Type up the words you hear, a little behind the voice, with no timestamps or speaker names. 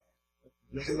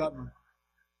Yo soy Batman.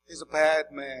 He's a bad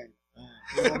man.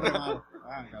 Soy un hombre malo.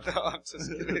 Gotcha. No, I'm just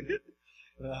kidding.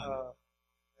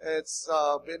 It's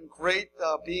been great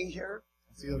being here.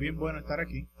 Ha sido bien bueno estar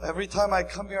aquí. Every time I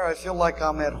come here, I feel like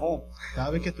I'm at home.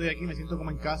 Cada vez que estoy aquí me siento como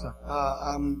en casa.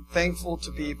 I'm thankful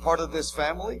to be part of this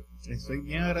family. Estoy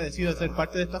bien agradecido de ser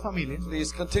parte de esta familia.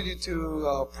 Please continue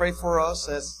to pray for us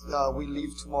as we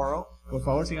leave tomorrow. Por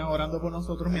favor, sigan orando por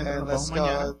nosotros mientras And nos vamos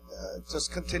let's mañana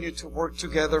just continue to work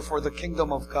together for the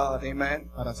kingdom of God. Amen.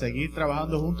 para seguir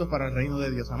trabajando juntos para el reino de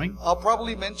Dios. Amén. I'll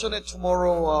probably mention it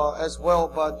tomorrow as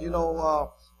well, but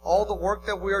all the work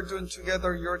that we are doing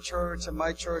together, your church and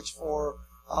my church, for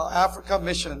Africa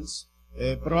missions,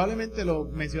 Probablemente lo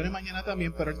mencione mañana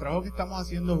también, pero el trabajo que estamos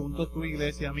haciendo juntos, tu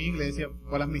iglesia, mi iglesia,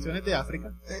 con las misiones de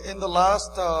África, in the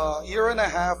last year and a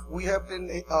half,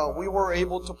 we were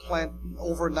able to plant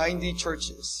over 90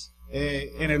 churches.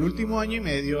 en el último año y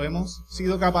medio hemos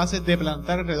sido capaces de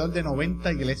plantar alrededor de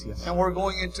 90 iglesias. And we're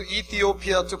going into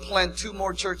Ethiopia to plant 2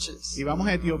 more churches. Y vamos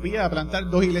a Etiopía a plantar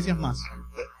 2 iglesias más.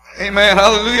 Amen.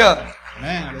 Hallelujah.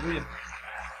 Amén, aleluya.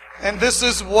 And this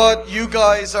is what you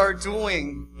guys are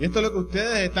doing. Y esto es lo que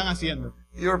ustedes están haciendo.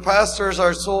 Your pastors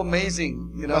are so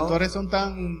amazing, Los pastores son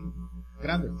tan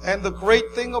grandes. And the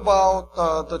great thing about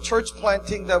the church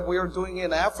planting that we are doing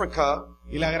in Africa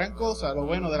Y la gran cosa, lo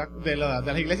bueno de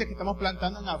las iglesias que estamos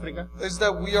plantando en África, is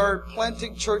that we are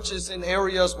planting churches in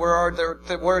areas where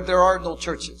there are no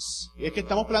churches. y es que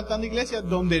estamos plantando iglesias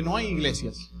donde no hay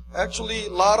iglesias. Actually,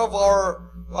 a lot of our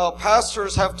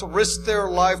pastors have to risk their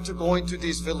life to go into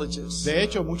these villages. De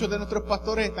hecho, muchos de nuestros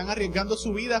pastores están arriesgando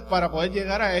su vida para poder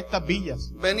llegar a estas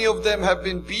villas. Many of them have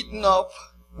been beaten up,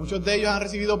 Muchos de ellos han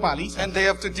recibido palizas and they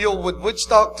have to deal with witch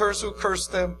doctors who curse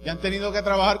them. y han tenido que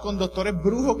trabajar con doctores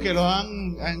brujos que los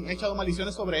han echado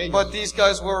maldiciones sobre ellos. But these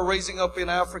guys who are raising up in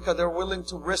Africa, they're willing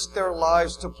to risk their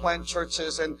lives to plant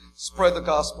churches and spread the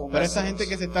gospel Pero esta gente message.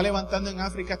 que se está levantando en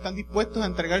África están dispuestos a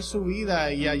entregar su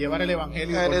vida y a llevar el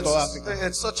evangelio And por toda África.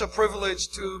 it's such a privilege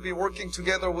to be working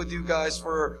together with you guys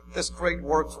for this great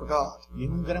work for God. Y es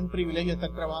un gran privilegio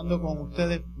estar trabajando con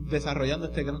ustedes, desarrollando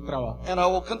este gran trabajo. And I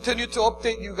will continue to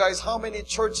update you guys how many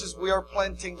churches we are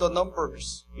planting, the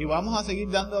numbers. Y vamos a seguir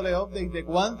dándole update de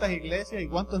cuántas iglesias y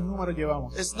cuántos números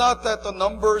llevamos. It's not that the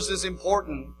numbers is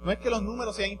important, No es que los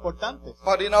números sean importantes,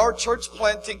 but in our church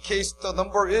planting case, the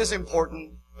number is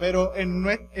important pero en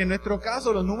nuestro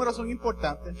caso los números son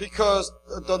importantes because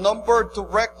the number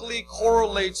directly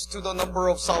correlates to the number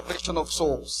of salvation of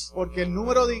souls. porque el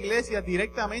número de iglesias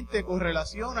directamente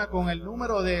correlaciona con el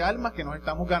número de almas que nos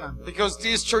estamos ganando. Because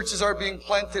these churches are being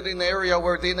planted in an area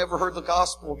where they never heard the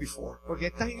gospel before. Porque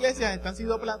estas iglesias están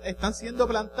siendo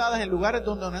plantadas en lugares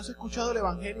donde no se ha escuchado el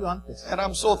evangelio antes. And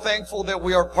I'm so thankful that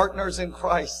we are partners in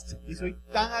Christ. Y soy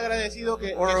tan agradecido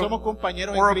que We're somos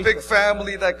compañeros We're a en big Cristo.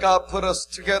 family that God put us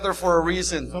together for a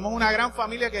reason. Somos una gran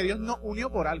familia que Dios nos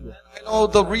unió por algo. I know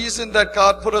the reason that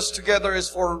God put us together is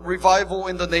for revival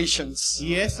in the nations.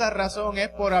 Y esa razón es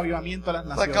por avivamiento a las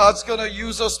That naciones. God's going to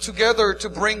use us together to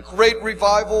bring great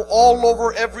revival all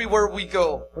over everywhere we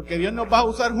go. Porque Dios nos va a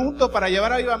usar juntos para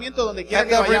llevar avivamiento donde quiera And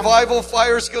que that vayamos. revival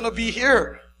fire is going to be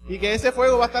here. Y que ese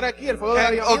fuego va a estar aquí, el fuego del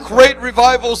And a avivamiento. great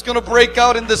revival is going to break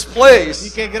out in this Y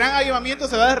place. que el gran avivamiento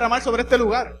se va a derramar sobre este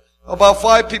lugar. About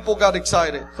 5 people got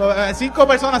excited. 5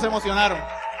 personas se emocionaron.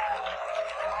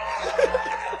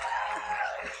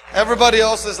 Everybody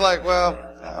else is like, well,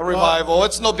 a revival.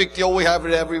 It's no big deal. We have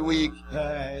it every week.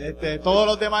 Todos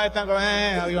los demás están con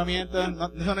avivamiento. No,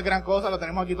 eso no es gran cosa, lo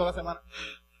tenemos aquí toda la semana.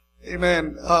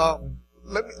 Amen.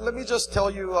 Let me just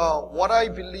tell you what I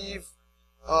believe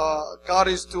God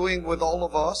is doing with all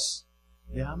of us.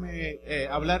 Déjame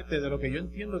hablarte de lo que yo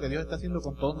entiendo que Dios está haciendo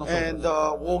con todos nosotros. And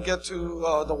we'll get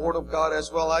to the Word of God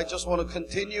as well. I just want to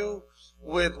continue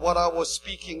with what I was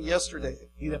speaking yesterday.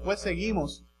 Y después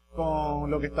seguimos con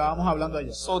lo que estábamos hablando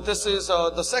ayer. So this is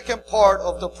the second part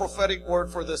of the prophetic word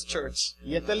for this church,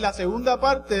 Y esta es la segunda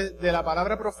parte de la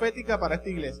palabra profética para esta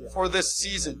iglesia, for this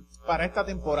season. para esta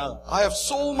temporada. I have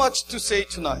so much to say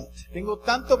tonight. Tengo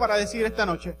tanto para decir esta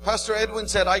noche. Pastor Edwin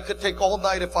said I could take all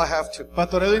night if I have to.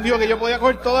 Pastor Edwin dijo que yo podía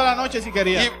coger toda la noche si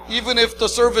quería. Even if the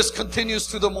service continues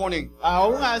to the morning.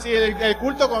 Aún así el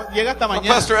culto llega hasta But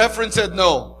mañana. Pastor Efren said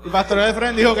no. Y Pastor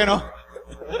Efraín dijo que no.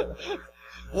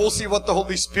 We'll see what the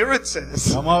Holy Spirit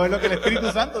says. Vamos a ver lo que el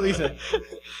Espíritu Santo dice.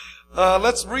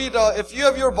 Let's read, if you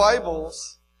have your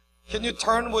Bibles, can you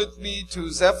turn with me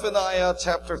to Zephaniah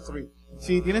chapter 3?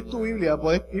 Si tienes tu Biblia,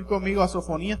 puedes ir conmigo a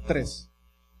Sofonías 3.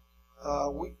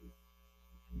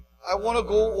 I want to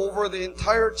go over the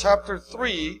entire chapter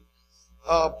 3,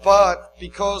 but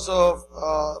because of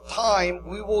time,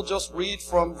 we will just read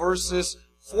from verses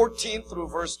 14 through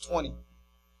verse 20.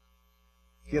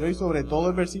 quiero ir sobre todo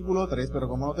el versículo 3, pero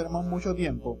como no tenemos mucho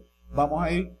tiempo, vamos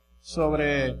a ir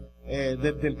sobre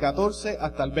desde el 14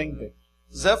 hasta el 20.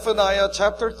 Zephaniah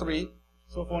chapter 3,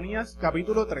 Sofonías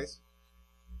capítulo 3,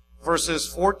 verses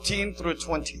 14 through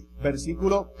 20.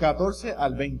 versículo 14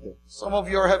 al 20. Some of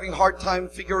you are having a hard time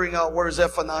figuring out where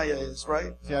Zephaniah is,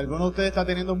 right? Si alguno de ustedes está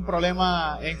teniendo un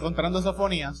problema encontrando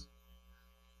Sofonías,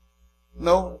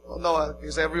 No,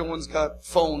 because everyone's got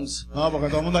phones. no, porque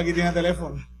todo el mundo aquí tiene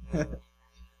teléfono.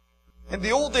 In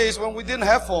the old days when we didn't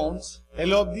have phones, En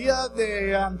los días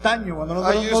de antaño, cuando I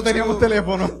nosotros no used teníamos to-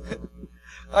 teléfono,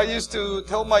 I used to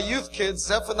tell my youth kids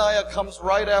Zephaniah comes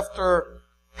right after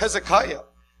Hezekiah.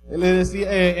 le decía,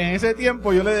 en ese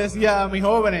tiempo yo le decía a mis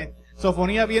jóvenes,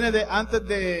 Sofonía viene de antes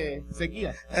de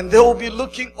Ezequías. And they'll be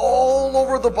looking all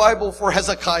over the Bible for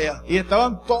Hezekiah. Y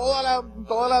estaban toda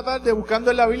la tarde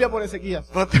buscando en la Biblia por Ezequías.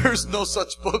 But there's no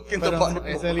such book in the Pero no,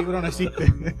 Bible. ese libro no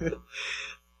existe.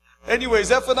 Anyway,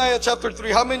 Zephaniah chapter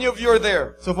 3. How many of you are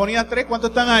there? Sofonías 3, ¿cuántos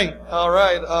están ahí? All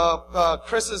right.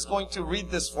 Chris is going to read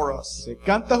this for us. Dice,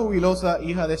 canta jubilosa,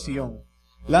 hija de Sión.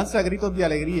 Lanza gritos de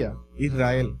alegría,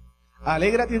 Israel.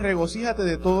 Alégrate y regocíjate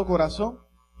de todo corazón,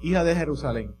 hija de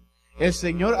Jerusalén. El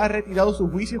Señor ha retirado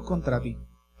sus juicios contra ti.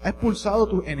 Ha expulsado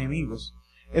tus enemigos.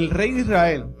 El Rey de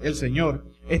Israel, el Señor,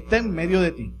 está en medio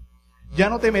de ti. Ya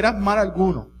no temerás mal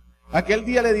alguno. Aquel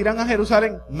día le dirán a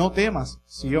Jerusalén, no temas,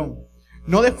 Sión.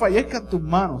 No desfallezcan tus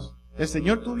manos. El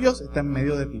Señor tu Dios está en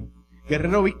medio de ti.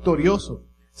 Guerrero victorioso,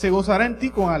 se gozará en ti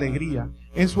con alegría.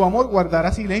 En su amor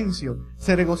guardará silencio.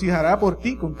 Se regocijará por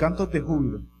ti con cantos de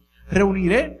júbilo.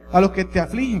 Reuniré a los que te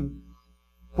afligen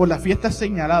por las fiestas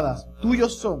señaladas.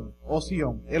 Tuyos son, oh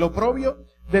Sión. El oprobio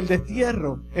del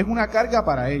destierro es una carga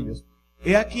para ellos.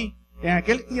 He aquí, en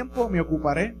aquel tiempo me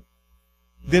ocuparé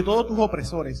de todos tus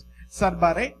opresores.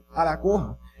 Salvaré a la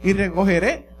coja y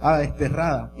recogeré a la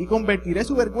desterrada. Y convertiré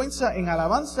su vergüenza en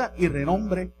alabanza y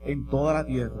renombre en toda la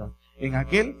tierra. En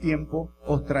aquel tiempo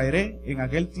os traeré, en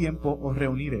aquel tiempo os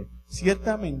reuniré.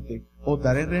 Ciertamente os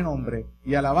daré renombre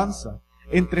y alabanza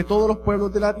entre todos los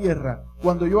pueblos de la tierra,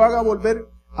 cuando yo haga volver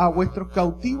a vuestros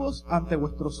cautivos ante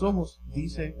vuestros ojos,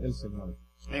 dice el Señor.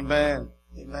 Amen.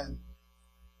 Amen.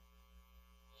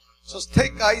 So let's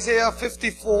take Isaiah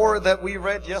 54 that we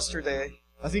read yesterday.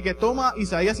 Así que toma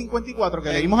Isaías 54 que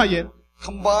leímos ayer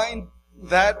Combine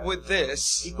that with y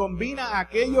this. combina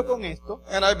aquello con esto.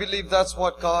 And I believe that's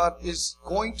what God is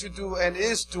going to do and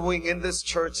is doing in this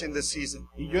church in this season.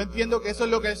 Y yo entiendo que eso es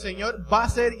lo que el Señor va a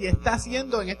hacer y está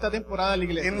haciendo en esta temporada de la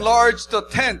iglesia. Enlarge the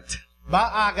tent. Va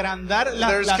a agrandar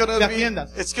There's gonna las be,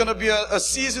 tiendas. it's going to be a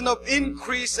season of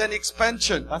increase and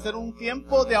expansion. Va a ser un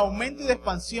tiempo de aumento y de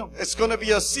expansión. It's going to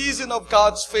be a season of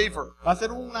God's favor. Va a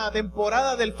ser una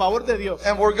temporada del favor de Dios.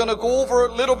 And we're going to go over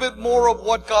a little bit more of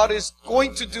what God is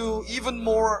going to do even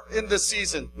more in this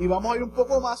season. Y vamos a ir un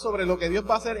poco más sobre lo que Dios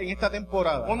va a hacer en esta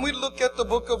temporada. When we look at the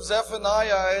book of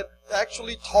Zephaniah, it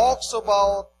actually talks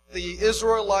about the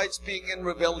Israelites being in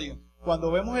rebellion.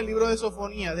 Cuando vemos el libro de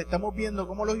Sofonías, estamos viendo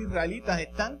cómo los israelitas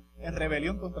están en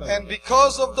rebelión contra Dios. And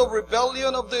because of the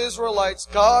rebellion of the Israelites,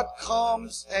 God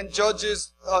comes and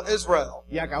judges Israel.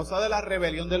 Y a causa de la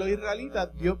rebelión de los israelitas,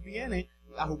 Dios viene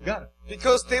a juzgar.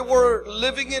 Because they were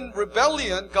living in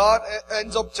rebellion, God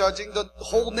ends up judging the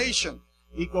whole nation.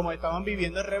 Y como estaban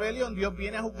viviendo en rebelión, Dios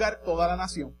viene a juzgar toda la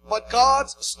nación. But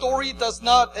God's story does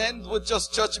not end with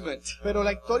just judgment. Pero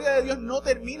la historia de Dios no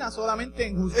termina solamente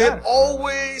en It juzgar.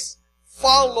 always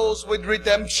follows with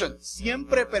redemption.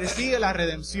 Siempre persigue la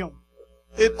redención.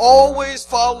 It always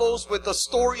follows with the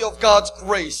story of God's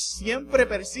grace. Siempre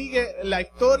persigue la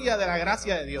historia de la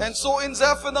gracia de Dios. And so in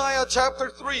Zephaniah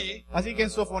chapter 3, Así que en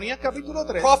Sofonías capítulo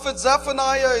 3, Prophet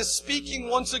Zephaniah is speaking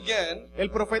once again, el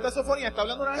profeta Sofonías está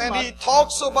hablando una vez and más he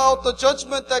talks about the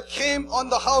judgment that came on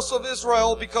the house of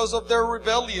Israel because of their y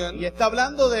rebellion. está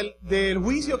hablando del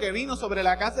juicio que vino sobre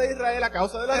la casa de Israel a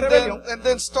causa de la rebelión. And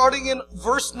then starting in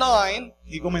verse 9,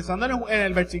 Y comenzando en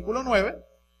el versículo 9,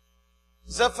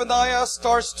 Zephaniah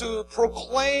starts to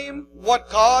proclaim what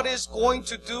God is going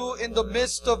to do in the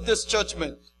midst of this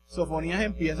judgment. Sofonías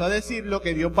empieza a decir lo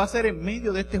que Dios va a hacer en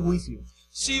medio de este juicio.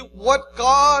 See, what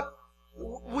God,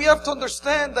 we have to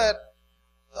understand that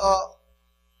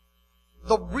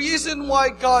the reason why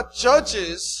God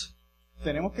judges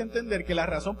Tenemos que entender que la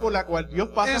razón por la cual Dios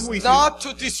pasa is juicio not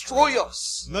to destroy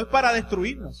us. no es para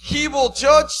destruirnos. He will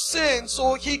judge sin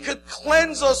so He could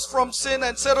cleanse us from sin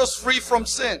and set us free from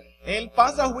sin. Él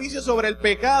pasa juicio sobre el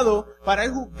pecado para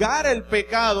él juzgar el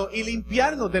pecado y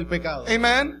limpiarnos del pecado.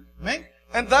 Amen? ¿Amén?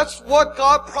 And that's what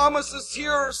God promises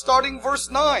here starting verse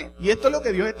 9. Y esto es lo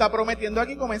que Dios está prometiendo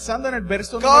aquí comenzando en el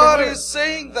verso God número 9. is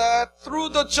saying that through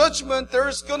the judgment there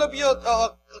is going to be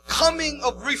coming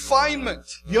of refinement.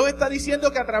 Dios está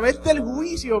diciendo que a través del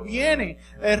juicio viene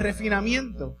el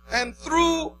refinamiento. And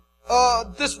through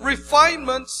this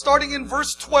refinement, starting in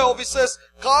verse 12, it says,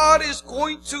 God is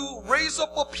going to raise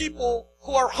up a people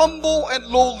who are humble and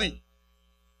lowly.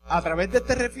 A través de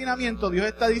este refinamiento, Dios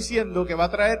está diciendo que va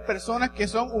a traer personas que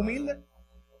son humildes.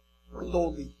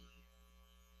 Lowly.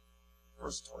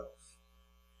 Verse 12.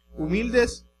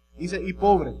 Humildes y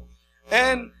pobres.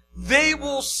 And they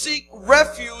will seek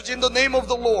refuge in the name of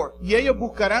the Lord. Y ellos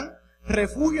buscarán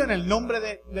refugio en el nombre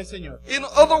del Señor. In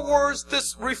other words,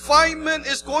 this refinement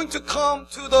is going to come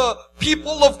to the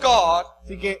people of God.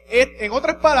 Así que, en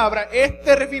otras palabras,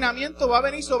 este refinamiento va a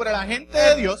venir sobre la gente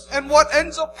de Dios. And what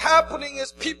ends up happening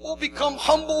is people become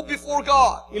humble before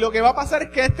God. Y lo que va a pasar es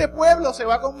que este pueblo se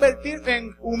va a convertir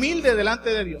en humilde delante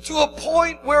de Dios. To a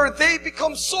point where they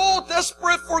become so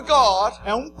desperate for God.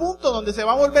 A un punto donde se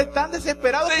va a volver tan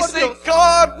desesperados They por say, Dios,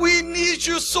 God, we need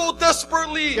you so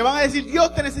desperately. que van a decir,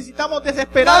 Dios, te necesitamos Nothing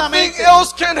desesperadamente.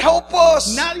 else can help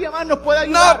us. Nadie más nos puede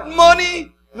Not ayudar.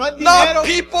 money, No el dinero, not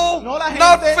people, no la gente,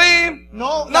 not fame,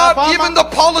 no la not fama, even the ni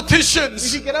politicians.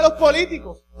 siquiera los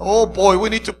políticos. Oh boy, we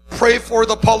need to pray for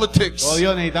the politics. Oh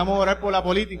Dios, necesitamos orar por la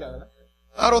política, ¿verdad?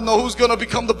 I don't know who's going to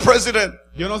become the president.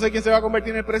 Yo no sé quién se va a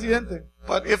convertir en el presidente.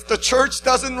 But if the church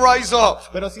doesn't rise up,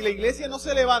 Pero si la iglesia no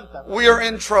se levanta, we are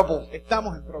in trouble.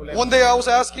 estamos en problemas. One day I was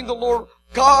asking the Lord,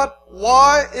 God,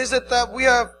 why is it that we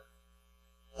have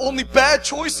only bad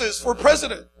choices for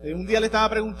president? Un día le estaba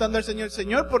preguntando al Señor,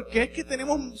 Señor, ¿por qué es que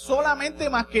tenemos solamente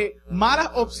más que malas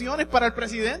opciones para el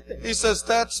presidente? He says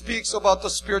that speaks about the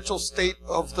spiritual state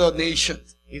of the nation.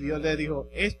 Y Dios le dijo,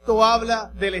 esto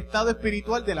habla del estado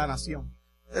espiritual de la nación.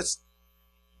 It's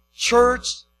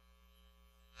church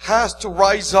has to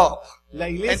rise up. La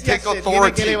And iglesia take se tiene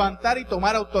authority. que levantar y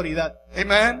tomar autoridad.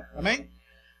 Amen. Amén.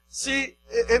 See,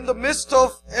 in the midst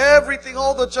of everything,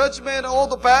 all the judgment, all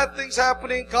the bad things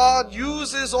happening, God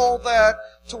uses all that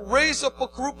to raise up a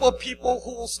group of people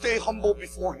who will stay humble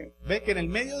before Him. Ves que en el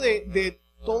medio de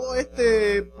todo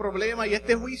este problema y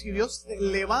este juicio, Dios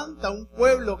levanta un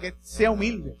pueblo que sea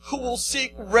humilde. Who will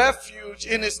seek refuge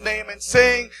in His name and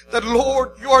saying that,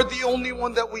 Lord, you are the only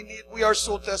one that we need. We are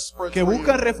so desperate Que for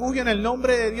buscan you. refugio en el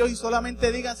nombre de Dios y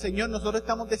solamente digan, Señor, nosotros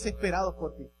estamos desesperados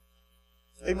por ti.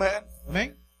 Amen.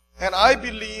 Amén. And I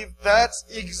believe that's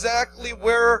exactly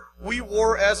where we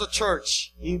were as a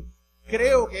church. Y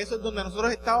creo que eso es donde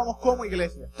nosotros estábamos como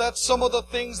iglesia. That's some of the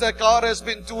things that God has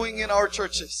been doing in our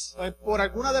churches. Por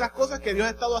algunas de las cosas que Dios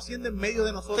ha estado haciendo en medio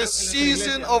de nosotros The en nuestra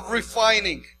season iglesia. of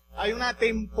refining, Hay una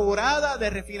temporada de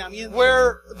refinamiento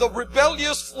where the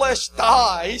rebellious flesh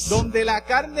dies. donde la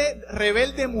carne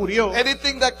rebelde murió.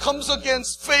 Anything that comes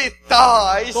against faith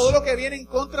dies. Todo lo que viene en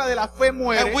contra de la fe And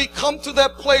muere. we come to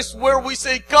that place where we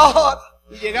say, God,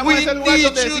 Y llegamos a we ese lugar need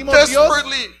donde you decimos, Dios,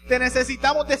 desperately. te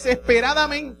necesitamos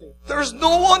desesperadamente. There's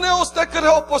no one else that could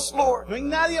help us, Lord. No hay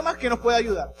nadie más que nos pueda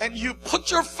ayudar. And you put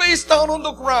your face down on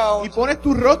the Y ground pones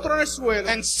tu rostro en el suelo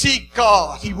and seek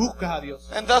God. y buscas a Dios.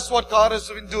 And that's what God has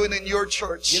been doing in your Y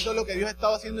church. eso es lo que Dios ha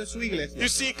estado haciendo en su iglesia. You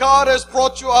see, God has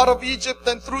brought you out of Egypt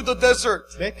and through the desert.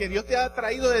 Ves que Dios te ha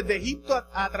traído desde Egipto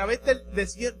a través del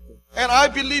desierto. And I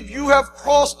believe you have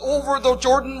crossed over the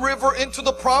Jordan River into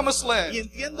the promised Y land.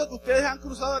 entiendo que ustedes han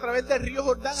cruzado a través del río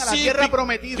Jordán a la See, tierra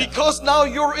prometida. because now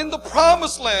you're in the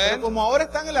promised Pero land, como ahora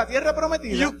están en la tierra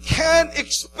prometida, you can't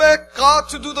expect God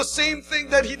to do the same thing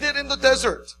that He did in the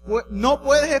desert. no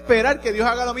puedes esperar que Dios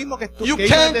haga lo mismo que You que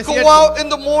hizo en el can't go desierto. out in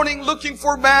the morning looking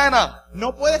for manna.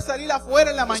 No puedes salir afuera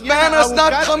en la Because mañana a manna's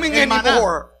not buscar coming el maná,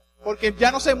 anymore. porque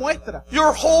ya no se muestra.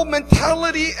 Your whole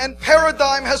mentality and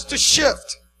paradigm has to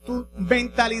shift. Tu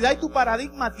mentalidad y tu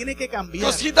paradigma tiene que cambiar.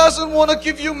 Because He doesn't want to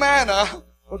give you manna.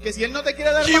 Porque si Él no te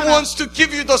quiere dar He maná, wants to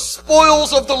give you the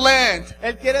spoils of the land.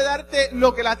 Él quiere darte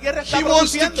lo que la tierra está He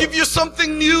wants to produciendo. give you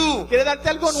something new, Quiere darte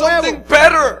algo something nuevo,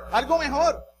 better. algo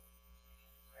mejor.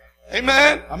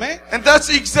 Amen. Amén. And that's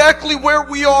exactly where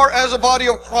we are as a body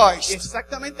of Christ.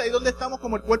 Exactamente ahí donde estamos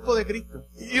como el cuerpo de Cristo.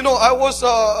 You know, I was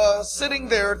sitting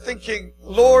there thinking,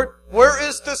 Lord, where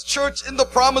is this church in the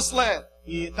promised land?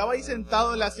 Y estaba ahí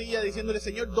sentado en la silla diciéndole,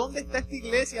 Señor, ¿dónde está esta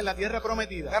iglesia en la tierra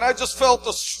prometida? And I just felt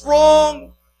a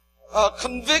strong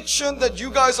conviction that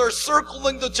you guys are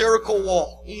circling the Jericho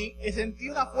wall. Y sentí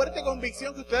una fuerte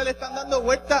convicción que ustedes le están dando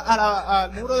vuelta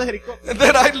al muro de Jericó. And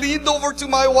then I leaned over to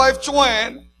my wife,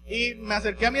 Joanne. Y me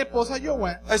acerqué a mi esposa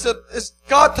Joanne I said, is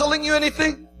God telling you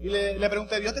anything? y le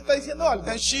pregunté, ¿Dios te está diciendo algo?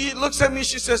 And she looks at me,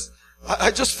 she says,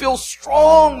 I just feel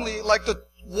strongly like the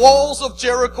walls of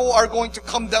Jericho are going to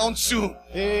come down soon.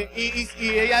 Y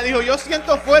ella dijo, yo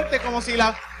siento fuerte como si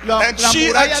las And she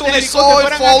murallas de actually Jericó saw se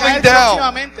it fueran a falling caer down.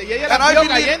 próximamente. Y ella And las vio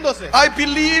cayéndose. I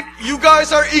believe you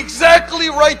guys are exactly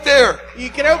right there. Y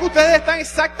creo que ustedes están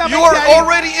exactamente You are ahí.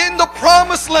 already in the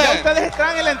promised Ya land. ustedes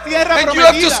están en la tierra And you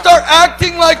have to prometida. start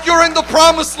acting like you're in the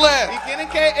promised Y land. tienen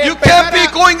que You can't empezar be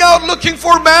a, going out looking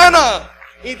for manna.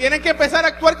 y tienen que empezar a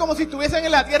actuar como si estuviesen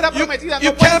en la tierra prometida. You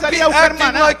No pueden can't be salir a buscar acting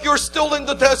maná. like you're still in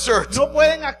the desert. No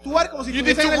pueden actuar como si You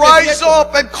need estuviesen to en el rise desierto.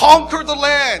 up and conquer the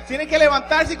land. Tienen que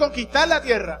levantarse y conquistar la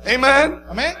tierra. Amen.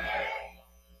 Amén.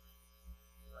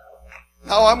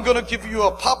 Now I'm going to give you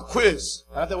a pop quiz.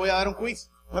 Ahora te voy a dar un quiz.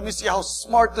 Let me see how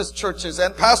smart this church is.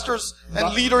 And pastors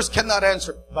and leaders cannot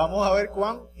answer. Vamos a ver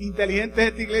cuán inteligente es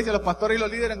esta iglesia. Los pastores y los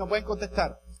líderes no pueden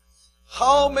contestar.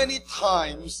 How many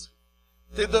times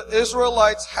did the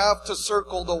Israelites have to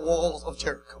circle the walls of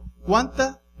Jericho?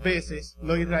 ¿Cuántas veces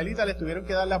los israelitas les tuvieron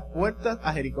que dar las puertas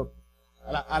a Jericó?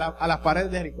 A las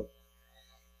paredes de Jericó.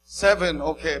 7.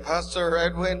 Okay, Pastor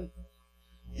Edwin.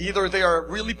 Either they are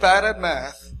really bad at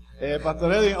math.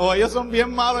 Pastor Edwin, o ellos son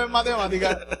bien malos en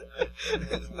matemáticas.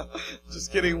 No,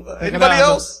 just kidding. Anybody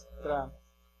else? Tra-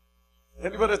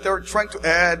 Anybody that they're trying to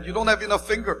add? You don't have enough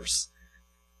fingers.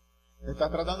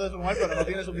 Estás tratando de sumar, pero no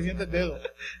tiene suficientes dedos.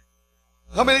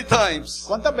 How many times?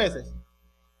 ¿Cuántas veces?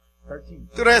 13.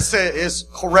 13 is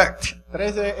correct.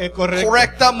 13 es correcto.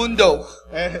 Correcta mundo.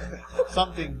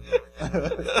 Something.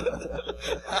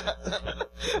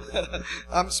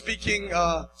 I'm speaking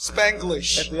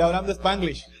Spanglish. Estoy hablando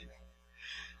Spanglish.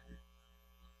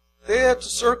 They had to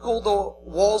circle the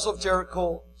walls of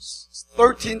Jericho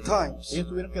 13 times. Ellos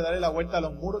tuvieron que darle la vuelta a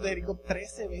los muros de Jericó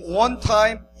 13 veces. One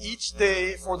time each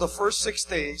day for the first 6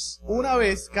 days, Una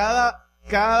vez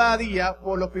cada día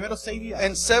por los primeros 6 días.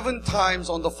 and 7 times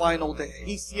on the final day.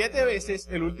 Y 7 veces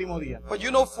el último día. But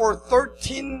you know, for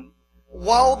 13,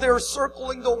 while they're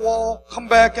circling the wall, come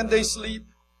back and they sleep.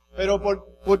 Pero por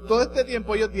todo este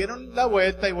tiempo ellos dieron la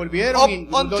vuelta y volvieron Up y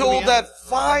until dormían. that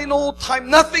final time,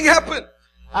 nothing happened.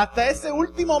 Hasta ese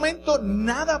último momento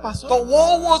nada The pasó.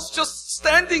 wall was just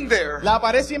standing there. La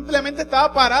pared simplemente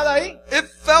estaba parada ahí. It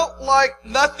felt like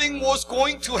nothing was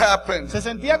going to happen. Se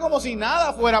sentía como si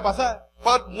nada fuera a pasar.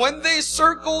 But when they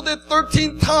circled it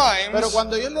 13 Pero times,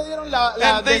 cuando ellos le dieron la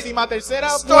and they 13ª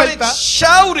started vuelta,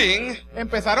 shouting,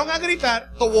 empezaron a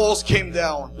gritar, the walls came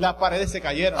down. las paredes se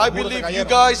cayeron. I Los muros se believe you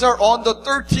cayeron. guys are on the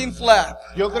 13th lap.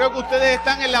 Yo creo que ustedes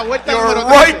están en la vuelta You're número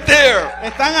right 13. there.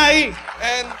 Están ahí.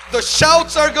 And the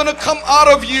shouts are going to come out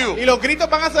of you. Y los gritos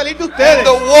van a salir de And ustedes.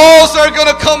 the walls are going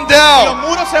to come Y los down.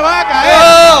 muros se van a caer.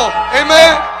 Oh,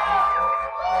 amen.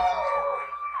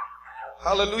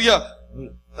 Hallelujah.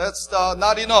 That's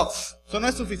not enough. Eso no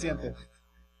es suficiente.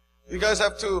 You guys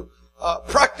have to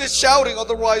practice shouting,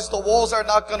 otherwise the walls are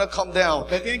not going to come down.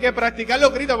 Ustedes tienen que practicar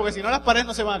los gritos porque si no las paredes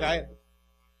no se van a caer.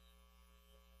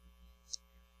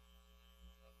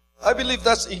 I believe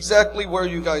that's exactly where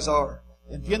you guys are.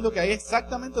 Entiendo que ahí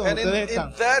exactamente donde And ustedes in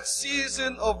están. that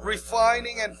season of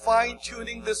refining and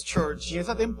fine-tuning this church, Y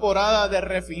esa temporada de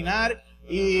refinar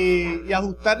y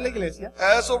ajustar la iglesia,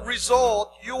 as a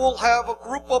result, you will have a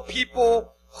group of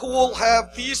people who will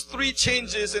have these 3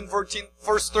 changes in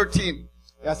verse 13.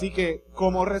 así que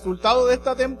como resultado de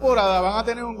esta temporada van a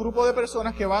tener un grupo de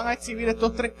personas que van a exhibir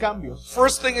estos 3 cambios.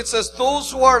 First thing, it says,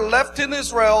 those who are left in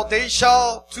Israel, they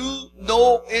shall do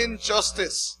no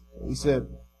injustice. Dice,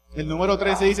 el número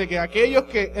 13 dice que aquellos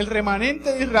que el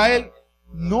remanente de Israel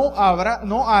no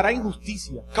hará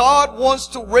injusticia. God wants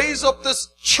to raise up this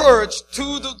church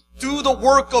to do the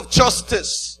work of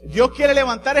justice. Dios quiere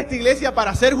levantar esta iglesia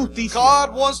para hacer justicia.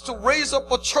 God wants to raise up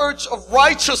a church of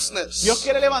righteousness. Dios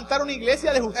quiere levantar una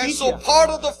iglesia de And so justicia. part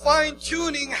of the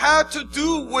fine-tuning had to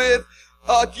do with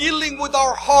dealing with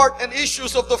our heart and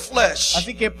issues of the flesh.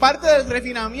 Así que parte del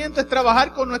refinamiento es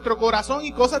trabajar con nuestro corazón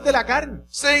y cosas de la carne.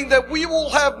 Saying that we will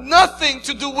have nothing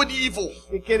to do with evil.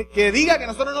 Que diga que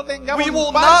nosotros no tengamos We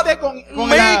will not parte con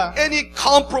make any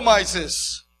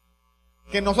compromises.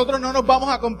 que nosotros no nos vamos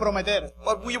a comprometer,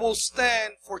 But we will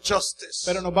stand for justice.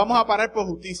 pero nos vamos a parar por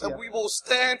justicia. And we will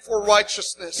stand for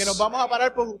righteousness. Que nos vamos a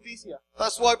parar por justicia.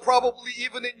 That's why probably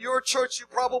even in your church you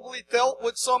probably dealt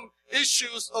with some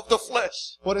issues of the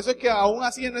flesh. Por eso es que aún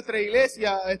así en nuestra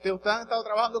iglesia, ustedes han estado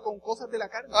trabajando con cosas de la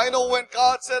carne. I know when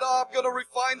God said, oh, I'm going to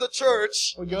refine the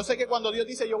church, Pues yo sé que cuando Dios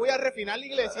dice, yo voy a refinar la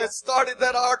iglesia, it started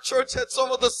that our church had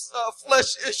some of the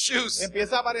flesh issues.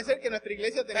 empieza a aparecer que nuestra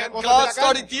iglesia tenía And cosas de God la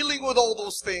started carne. dealing with all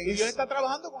those Y Dios things. está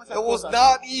trabajando con esas It was cosas.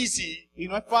 not easy, Y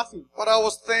no es fácil. but I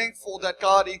was thankful that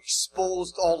God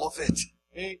exposed all of it.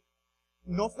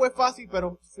 No fue fácil,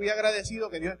 pero fui agradecido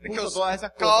que Dios expuso Because todas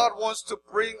esas God cosas. wants to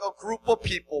bring a group of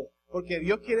people Porque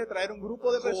Dios quiere traer un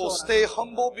grupo de who will personas stay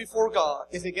humble before God,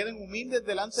 que se queden humildes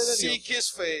delante de seek Dios,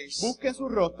 His face, busquen su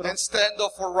rostro and stand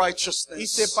up for y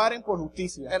righteousness. se paren por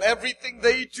justicia. And everything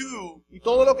they do Y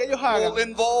todo lo que ellos hagan will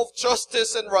involve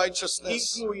justice and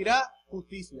righteousness. incluirá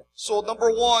justicia. So number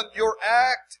one, your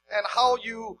act and how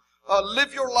you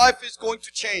live your life is going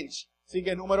to change. Así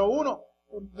que número uno,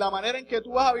 la manera en que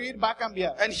tú vas a vivir va a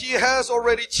cambiar. And He has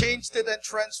already changed it and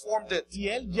transformed it. Y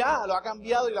Él ya lo ha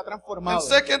cambiado y lo ha transformado. And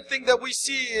second thing that we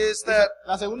see is that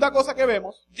La segunda cosa que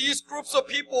vemos these groups of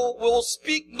people will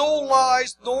speak no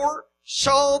lies, nor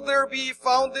shall there be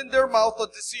found in their mouth a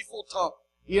deceitful tongue.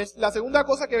 Y es la segunda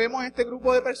cosa que vemos en este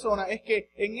grupo de personas es que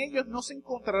en ellos no se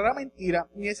encontrará mentira,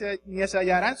 ni se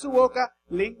hallará en su boca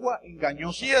lengua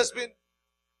engañosa. He has been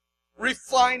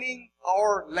refining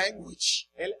our language.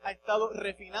 Él ha estado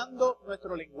refinando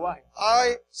nuestro lenguaje.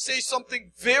 I say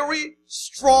something very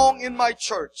strong in my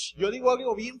church. Yo digo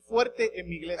algo bien fuerte en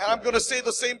mi And I'm iglesia. going to say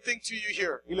the same thing to you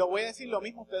here. Y lo voy a decir lo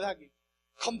mismo a ustedes aquí.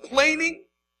 Complaining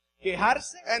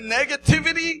Quejarse and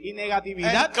negativity y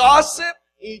negatividad and gossip,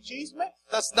 y chisme,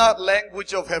 that's not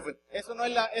language of heaven. eso no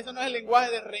es el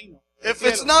lenguaje del reino. del If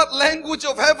it's cielo. not language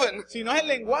of heaven, Si no es el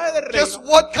lenguaje del guess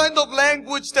reino, what kind of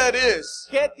language that is?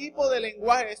 ¿qué tipo de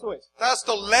lenguaje eso es? That's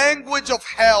the language of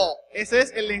hell. Ese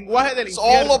es el lenguaje del It's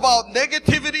all infierno. about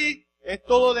negativity, Es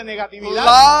todo de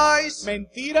negatividad, lies,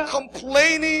 mentira,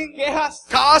 complaining, quejas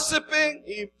gossiping.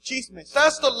 y chismes.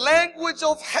 That's the language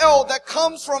of hell that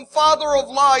comes from father of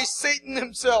lies, Satan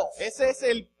himself. Ese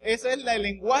es el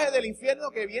lenguaje del infierno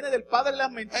que viene del padre de las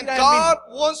And mentiras. él God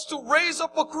mismo. wants to raise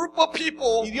up a group of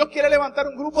people Y Dios quiere levantar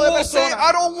un who grupo de will say, I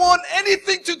personas don't want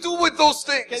anything to do with those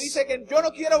que things. dice que yo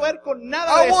no quiero ver con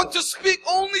nada I de eso. want to speak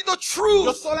only the Yo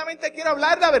truth. solamente quiero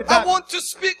hablar la I verdad. want to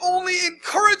speak only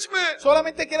encouragement.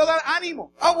 Solamente quiero dar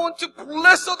ánimo. I want to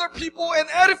bless other people and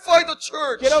edify the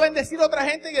church. Quiero bendecir a otra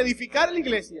gente y edificar la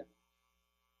iglesia.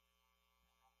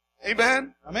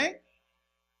 Amen. Amén.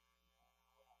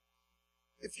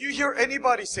 If you hear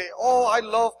anybody say, oh, I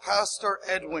love Pastor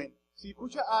Edwin, Si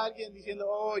escucha a alguien diciendo,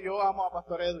 oh, yo amo a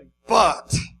Pastor Edwin,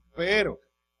 but pero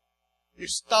you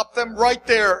stop them right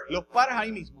there. los paras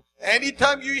ahí mismo.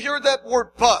 Anytime you hear that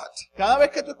word but, Cada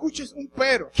vez que tú escuches un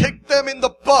pero, kick them in the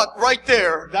butt right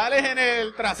there dales en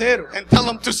el trasero and tell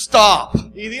them to stop.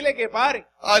 y dile que paren.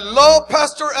 I love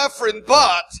Pastor Ephraim,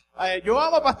 but Yo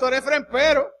amo a Pastor Efraín,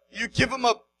 pero you give him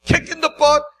a kick in the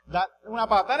butt da una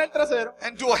patada en el trasero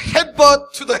and do a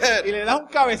headbutt to the y head. le das un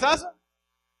cabezazo.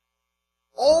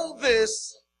 All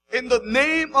this in the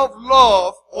name of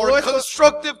love or Todo esto-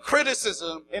 constructive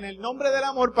criticism En el nombre del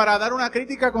amor para dar una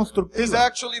crítica is constructiva.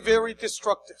 actually very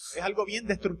destructive. Es algo bien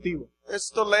destructivo. It's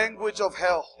the language of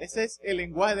hell. Ese es el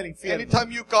lenguaje del infierno.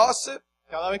 Anytime you gossip,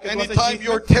 Cada vez que tú haces anytime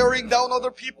you're chismes, tearing down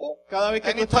other people, cada vez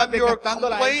que tú estás anytime you're desgastando a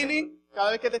la gente, complaining,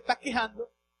 cada vez que te estás quejando,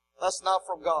 that's not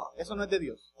from God. eso no es de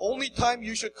Dios. Only time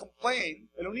you should complain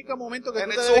El único momento que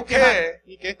And tú te it's debes okay. quejar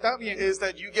y que está bien is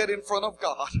that you get in front of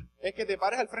God es que te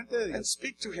pares al frente de and Dios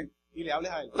speak to Him. y le hables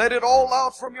a Él. Let it all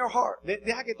out from your heart.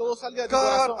 Deja que todo salga de tu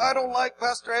God, corazón. I don't like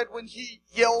Pastor Ed when he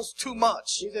yells too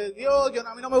much. Dice, Dios,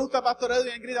 a mí no me gusta Pastor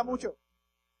Edwin, él grita mucho.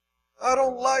 I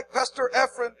don't like Pastor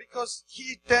Ephraim because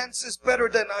he dances better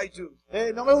than I do.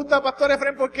 No me gusta Pastor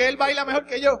Efraín porque él baila mejor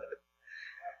que yo.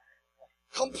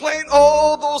 Complain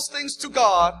all those things to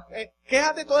God.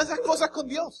 Quéjate todas esas cosas con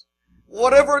Dios.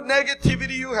 Whatever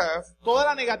negativity you have, Toda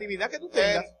la negatividad que tú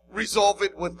tengas, and resolve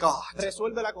it with God.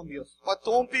 resuélvela con Dios. But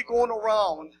don't be going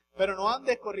around Pero no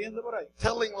andes corriendo por ahí,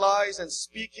 telling lies and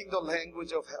speaking the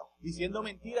language of hell. diciendo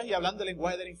mentiras y hablando el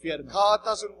lenguaje del infierno. God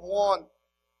doesn't want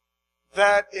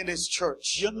that in His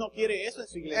church. Dios no quiere eso en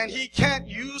su iglesia. And He can't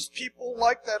use people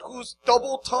like that who's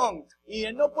double-tongued. Y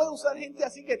Él no puede usar gente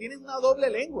así que tiene una doble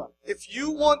lengua. If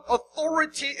you want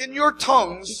authority in your Si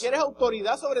tongues, quieres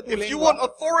autoridad sobre tu if you want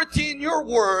lengua, authority in your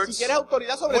si words, quieres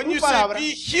autoridad sobre when tu you say palabra,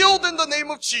 be healed in the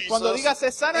name of cuando Jesus, digas se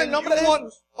sana en el and nombre de you want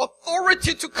Jesús,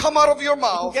 authority to come out of your tú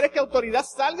mouth, quieres que autoridad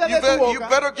salga you de tu you boca,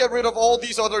 better get rid of all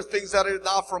these other things that are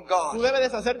not from tú God. debes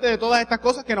deshacerte de todas estas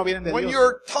cosas que no vienen de When Dios.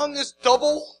 your tongue is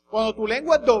double, Cuando tu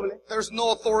lengua es doble, there's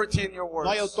no authority in your no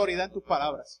hay words. autoridad en tus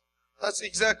palabras. That's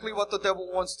exactly what the devil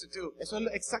wants to do. Eso es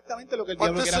exactamente lo que el But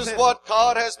diablo this quiere is hacer. what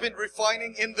God has been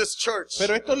refining in this church.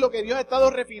 Pero esto es lo que Dios ha estado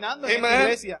refinando en esta Amen.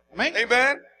 iglesia. Amén.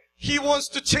 Amen. He wants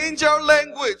to change our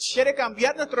language. Quiere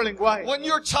cambiar nuestro lenguaje. When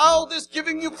your child is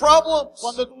giving you problems,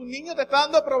 Cuando tu niño te está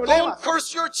dando don't problemas,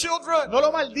 curse your children. no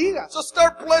lo maldigas. So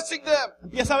start blessing them.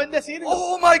 Empieza a bendecirlo.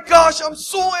 Oh my gosh, I'm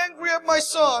so angry at my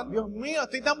son. Dios mío,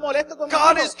 estoy tan molesto con mi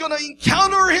God hijo. is going to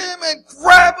encounter him and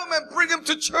grab him and bring him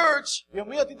to church Dios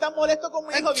mío, estoy tan molesto con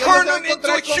mi hijo. and Dios no turn se va a him into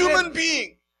encontrar a con human él.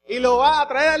 being. y lo va a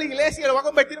traer a la iglesia y lo va a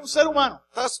convertir en un ser humano.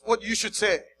 That's what you should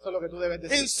say. Eso es lo que tú debes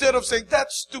decir. Instead of saying, that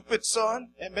stupid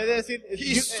son, En vez de decir,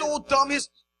 he's so dumb, he's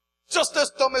just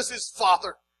as dumb as his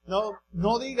father.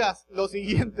 no digas lo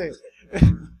siguiente.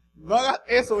 No hagas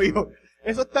eso, hijo.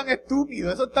 Eso es tan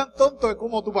estúpido, eso es tan tonto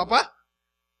como tu papá.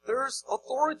 There's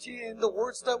authority in the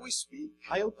words that we speak.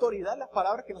 Hay autoridad en las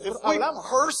palabras que If nosotros we hablamos.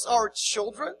 curse our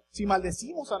children, Si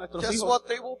maldecimos a nuestros guess hijos, what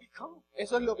they will become?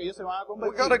 eso es lo que ellos se van a We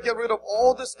convertir. gotta get rid of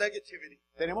all this negativity.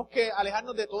 Tenemos que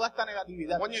alejarnos de toda esta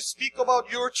negatividad. When you speak about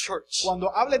your church,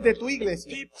 Cuando hables de tu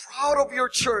iglesia, be proud of your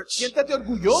church. siéntate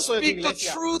orgulloso de tu Speak the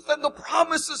iglesia. truth and the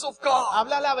promises of God.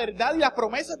 Habla la verdad y las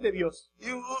promesas de Dios.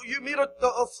 You meet a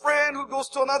friend who goes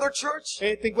to another church.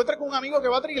 Te encuentras con un amigo que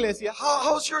va a otra iglesia.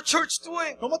 How's your church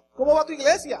doing? ¿Cómo va tu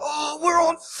iglesia? Oh, we're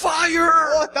on fire.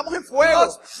 Oh, estamos en fuego.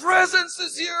 God's presence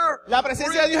is here. La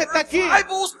presencia de Dios está aquí.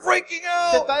 Revival's breaking Se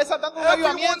out. está desatando un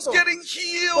Everyone's avivamiento. getting Todos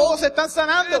healed. se están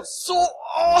sanando. It's so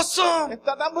awesome.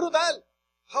 Está tan brutal.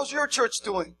 How's your church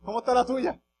doing? ¿Cómo está la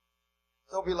tuya?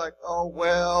 They'll be like, oh,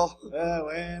 well,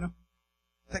 Bueno.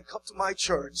 then come to my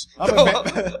church. Ah,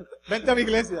 pues vente a mi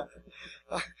iglesia.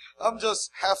 I'm just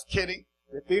half kidding,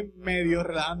 Estoy medio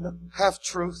relajando, half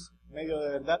truth. medio de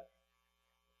verdad.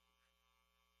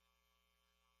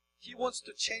 He wants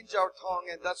to change our tongue,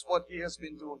 and that's what he has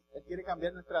been doing. Él quiere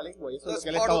cambiar nuestra lengua y eso es lo That's que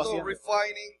él ha part estado of the haciendo.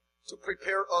 refining to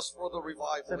prepare us for the Esa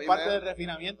revival. es parte del Amen.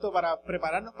 refinamiento para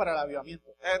prepararnos para el avivamiento.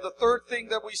 And the third thing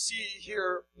that we see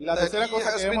here Y la that tercera he cosa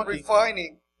has que been vemos aquí,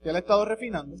 refining que él ha estado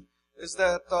refinando, is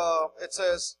that it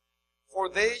says, for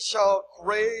they shall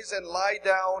graze and lie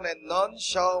down, and none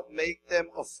shall make them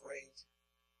afraid.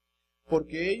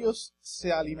 porque ellos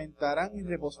se alimentarán y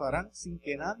reposarán sin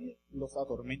que nadie los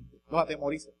atormente, los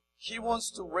atemorice. He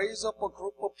wants to raise up a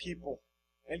group of people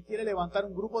Él quiere levantar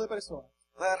un grupo de personas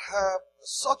that have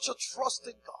such a trust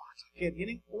in God que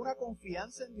tienen una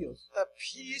confianza en Dios that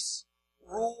peace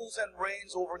rules and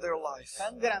reigns over their life.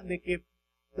 tan grande que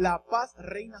la paz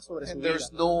reina sobre su And vida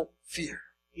there's no fear.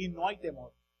 y no hay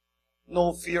temor.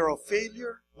 No fear of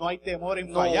failure. No hay temor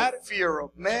en No fallar, fear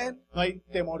of man. no hay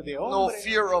temor de No hombre,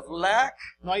 fear of lack.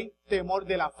 no hay temor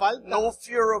de la falta, No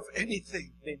fear of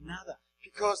anything. de nada.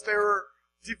 Because they're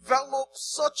developed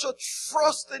such a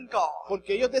trust in God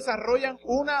Porque ellos desarrollan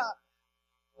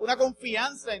una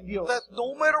confianza en Dios that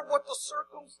no matter what the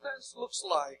circumstance looks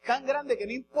like, tan grande que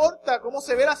no importa cómo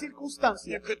se ve la you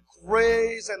circunstancia, could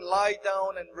graze and lie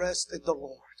down and rest in the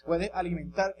Lord. puedes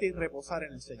alimentarte y reposar en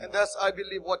el And Señor. that's, I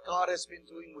believe, what God has been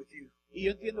doing with you. Y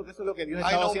yo entiendo que eso es lo que Dios ha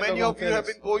I estado know haciendo many con of you have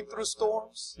ustedes. been going through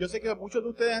storms, Yo sé que muchos de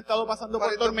ustedes han estado pasando but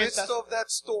por in the midst tormentas, of that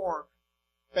storm,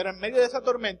 pero en medio de esa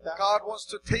tormenta, God wants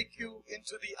to take you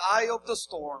into the eye of the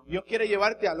storm, Dios quiere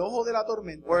llevarte al ojo de la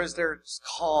tormenta, where there's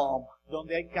calm,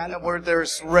 donde hay calma, and where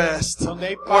there's rest, donde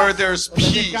hay where paz, there's donde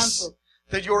hay peace, descanso,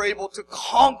 that you're able to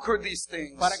conquer these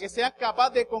things. para que seas capaz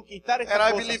de conquistar And estas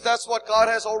I cosas. believe that's what God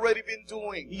has already been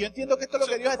doing. Y yo entiendo que esto es lo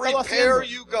que Dios ha To estado prepare haciendo,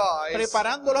 you guys,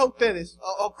 preparándolos a ustedes,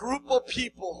 a group of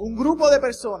people un grupo de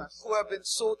personas who have been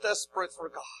so desperate for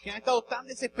God. que han estado tan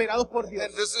desesperados por Dios.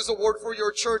 And this is a word for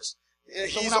your church.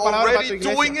 Esto es He's una palabra para tu already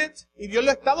doing iglesia. it, Y Dios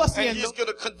lo ha estado and haciendo, He's going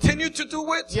to continue to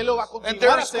do it. y Él lo va a And continuar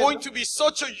a there's hacerlo, going to be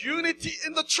such a unity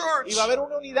in the church. y va a haber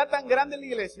una unidad tan grande en la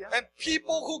iglesia, And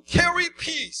people who carry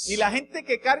peace, y la gente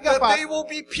que carga that paz, they will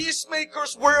be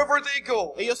peacemakers wherever they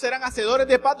go. ellos serán hacedores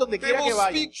de paz donde They quiera que will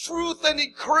vayan. speak truth and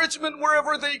encouragement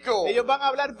wherever they go. Ellos van a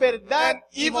hablar verdad And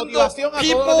y even the motivación a todos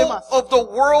los people demás. of the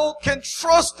world can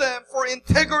trust them for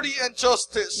integrity and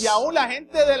justice. Y aún la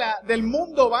gente del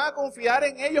mundo va a confiar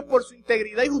en ellos por su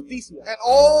integridad y justicia. And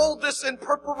all this in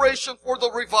preparation for the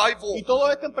revival. Y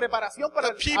todo esto en preparación para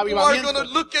The el people are going to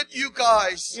avivamiento. look at you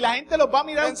guys Y la gente los va a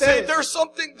mirar a and say, ustedes. there's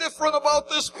something different about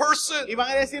this person. Y van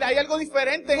a decir, hay algo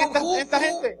diferente en esta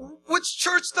gente. Which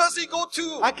church does he go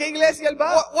to? ¿A qué iglesia él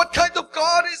va? What kind of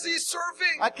God is he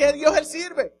serving? ¿A qué Dios él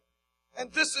sirve? And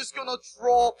this is going to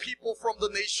draw people from the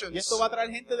Y esto va a nations,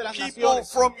 traer gente de las people naciones,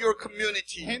 from your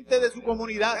community. gente de su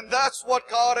comunidad. And that's what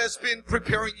God has been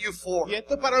preparing you for. Y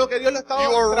esto es para lo que Dios lo está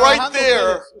You are right trabajando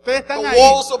there. ustedes. Ustedes están The ahí.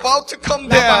 wall's about to come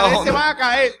Las paredes se down. van a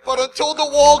caer. But until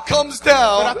the wall comes Pero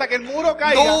down, hasta que el muro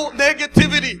caiga, no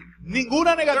negativity.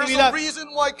 ninguna There's a negatividad. reason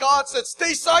why God said,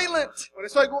 stay silent. Por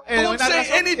eso hay Don't una say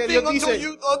razón que Dios anything dice,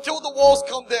 until the walls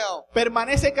come down.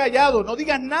 permanece callado, no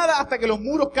digas nada hasta que los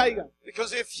muros caigan.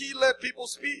 Because if he let people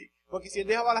speak, Porque si él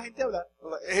dejaba a la gente hablar,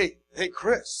 like, hey,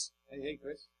 Chris, hey,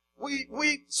 Chris,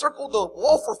 We circled the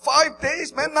wall for 5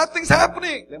 days, man. Nothing's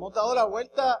happening. Le hemos dado la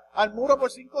vuelta al muro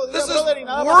por 5 días, This is brother, y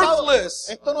nada ha pasado. worthless.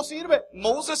 Esto no sirve.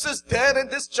 Moses is dead, and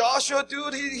this Joshua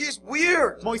dude, he's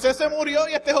weird. Moisés se murió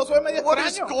y este Josué es medio What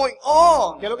is extraño. going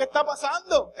on? ¿Qué es lo que está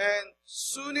pasando? And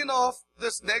soon enough,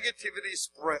 this negativity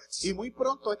spreads. Y muy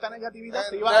pronto esta negatividad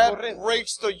se And iba a that correr.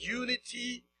 breaks the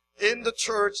unity in the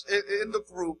church, in the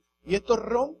group. Y esto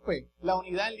rompe la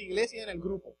unidad en la iglesia y en el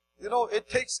grupo. You know, it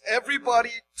takes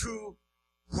everybody to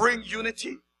bring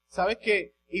unity, ¿Sabes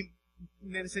qué? Y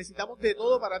necesitamos de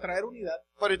todo para traer unidad,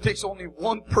 but it takes only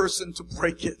one person to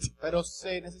break it. pero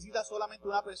se necesita solamente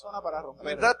una persona para I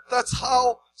mean, romperlo. that's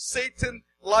how Satan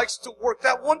likes to work.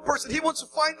 That one person, he wants to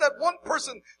find that one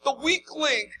person, the weak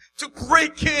link, to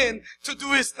break in, to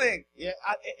do his thing. Y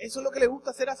eso es lo que le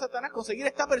gusta hacer a Satanás, conseguir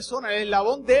esta persona, el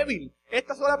eslabón débil,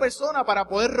 esta sola persona para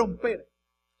poder romper.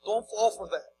 Don't fall for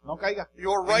that. No caigas.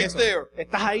 You're en right eso. there.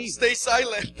 Estás ahí. Stay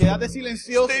silent. Quédate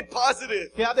silencioso. Stay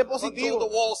positive Quédate until positivo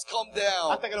the walls come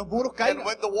down. hasta que los muros And caigan.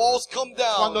 when the walls come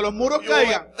down, Cuando los muros you'll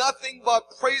caigan, have nothing but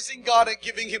praising God and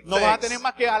giving Him No vas a thanks. tener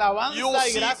más que You'll alabanza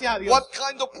y see gracias a Dios. what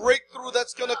kind of breakthrough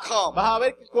that's going to come. Vas a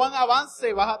ver cuán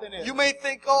avance vas a tener. You may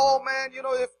think, oh man, you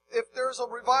know, if there's a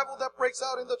revival that breaks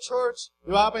out in the church,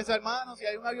 Y vas a pensar, hermano, si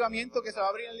hay un avivamiento que se va a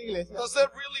abrir en la iglesia, does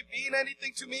that really mean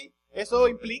anything to me? ¿eso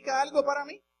implica algo para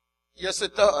mí? Yes,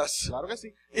 it does. Claro que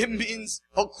sí. It means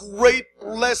a great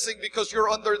blessing because you're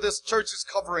under this church's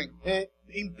covering.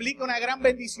 Implica una gran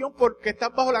bendición porque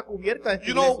estás bajo la cubierta de esta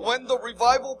You know, iglesia. when the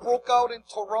revival broke out in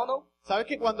Toronto, ¿Sabes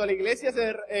que cuando la iglesia,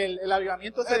 el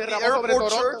avivamiento se at the derramó sobre airport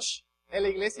Toronto, church, en la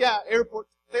iglesia Airport,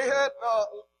 they had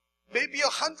maybe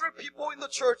 100 people in the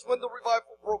church when the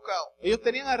revival broke out. ellos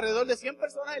tenían alrededor de 100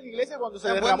 personas en la iglesia cuando se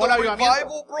And when derramó el the avivamiento.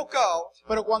 revival broke out,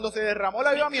 Pero cuando se derramó el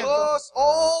avivamiento, because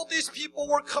all these people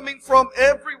were coming from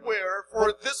everywhere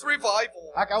for this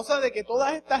revival, a causa de que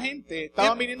toda esta gente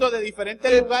estaban viniendo de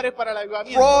diferentes it lugares para el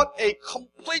avivamiento, brought a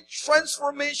complete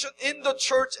transformation in the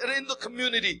church and in the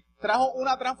community. trajo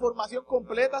una transformación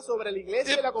completa sobre la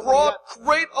iglesia y It la comunidad. brought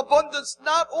great abundance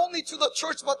not only to the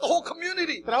church but the whole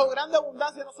community. Trajo grande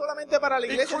abundancia no solamente para la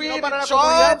iglesia, sino created para la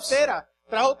comunidad jobs. entera.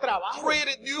 Trajo trabajo,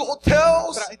 Created new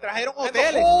hotels, trajeron and the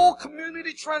hoteles whole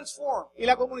community transformed. y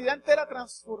la comunidad entera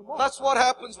transformó. That's what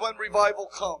happens when revival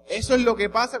comes. Eso es lo que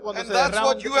pasa cuando And se that's derrama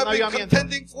what un you have been avivamiento.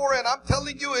 contending for, and I'm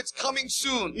telling you it's coming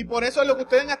soon. Y por eso es lo que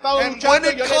ustedes han estado And when luchando.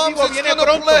 it Yo les comes, digo, it's viene going to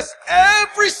pronto. bless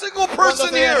every single Cuando person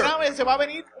se here. derrame, se va a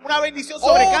venir una bendición All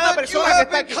sobre cada that you persona que have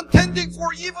está been aquí. contending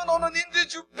for, even on an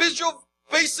individual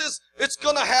basis, it's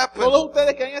going to happen. Todos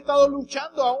ustedes que han estado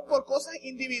luchando aún por cosas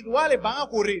individuales van a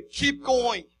ocurrir. Keep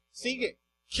going. Sigue,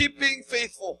 Keep being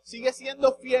faithful. sigue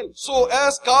siendo fiel. So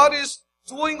as God is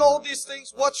doing all these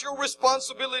things, what's your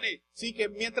responsibility? Así que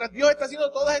mientras Dios está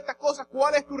haciendo todas estas cosas,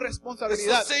 ¿cuál es tu It's the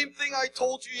responsabilidad? same thing I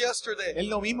told you yesterday. Es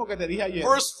lo mismo que te dije ayer.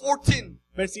 Verse 14.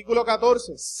 Versículo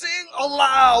 14. Sing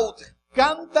aloud.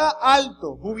 Canta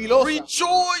alto, jubilosa.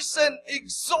 Rejoice and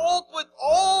exult with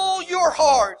all your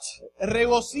heart,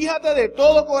 Regocíjate de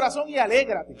todo corazón y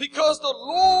alégrate. because the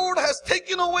Lord has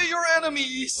taken away your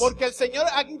enemies, Porque el Señor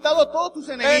ha quitado todos tus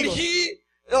and enemigos. He,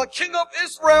 the King of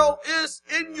Israel, is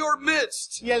in your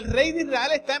midst. Y el Rey de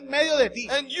Israel está en medio de ti.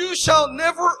 And you shall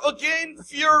never again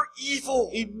fear evil.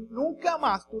 Y nunca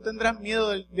más tú tendrás miedo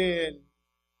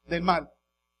del mal.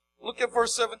 Look at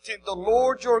verse 17. The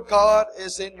Lord your God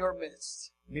is in your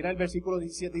midst. Mira el versículo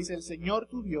 17, dice, el Señor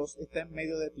tu Dios está en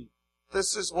medio de ti.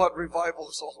 This is what revival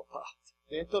is all about.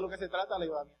 De esto es lo que se trata el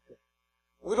avivamiento.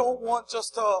 We don't want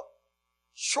just a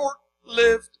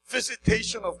short-lived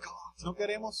visitation of God. No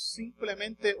queremos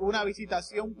simplemente una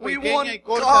visitación We pequeña want y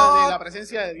corta God de la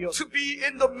presencia de Dios. To be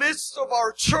in the midst of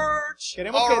our church,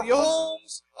 Queremos que our Dios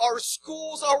homes, our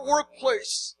schools, our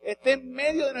workplace. Esté en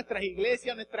medio de nuestras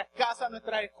iglesias, nuestras casas,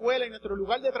 nuestras escuelas y nuestro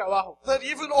lugar de trabajo. That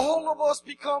even all of us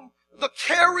become the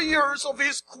carriers of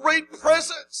His great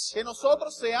presence. Que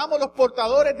nosotros seamos los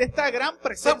portadores de esta gran That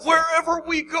presencia. wherever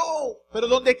we go, Pero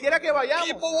donde quiera que vayamos,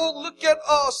 people will look at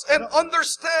us and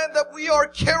understand that we are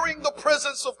carrying the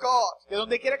presence of God. que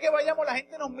donde quiera que vayamos, la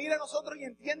gente nos mire a nosotros y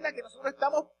entienda que nosotros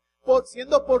estamos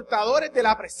siendo portadores de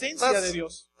la presencia de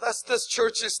Dios. That's this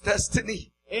church's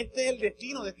destiny. Este es el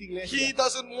destino de esta He iglesia.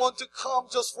 doesn't want to come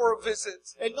just for a visit.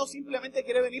 Él no simplemente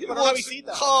quiere venir He para una wants to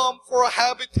visita. come for a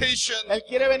habitation Él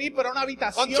quiere venir para una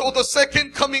habitación until the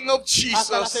second coming of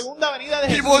hasta la Jesus. segunda venida de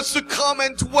He Jesús. wants to come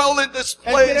and dwell in this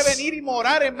Él quiere place. venir y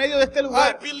morar en medio de este I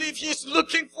lugar. believe He's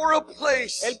looking for a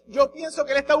place. Yo pienso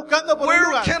que Él está buscando por un Where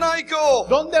lugar. can I go?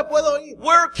 ¿Dónde puedo ir?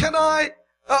 Where can I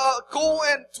go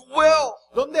and dwell?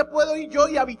 ¿Dónde puedo ir yo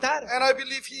y habitar? And I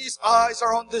believe His eyes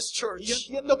are on this Y yo church.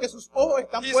 entiendo que sus ojos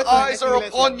están His puestos en eyes esta are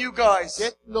iglesia. upon you guys.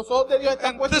 Que los ojos de Dios están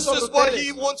And puestos this sobre is what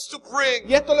He ustedes. wants to bring.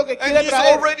 Y esto es lo que And quiere He's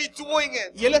traer. already doing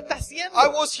it. Y Él lo está haciendo. I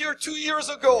was here 2 years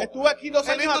ago. Estuve aquí 2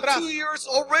 And in años the atrás. 2 years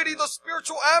already the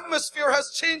spiritual atmosphere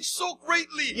has changed so Y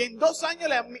greatly. en 2 años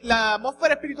la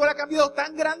atmósfera espiritual ha cambiado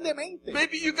tan grandemente.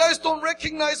 Maybe you guys don't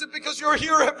recognize it because you're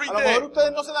here every A lo day. mejor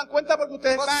ustedes no se dan cuenta porque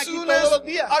ustedes But están aquí soon todos as los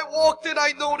días. I walked in,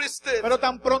 I noticed it. Pero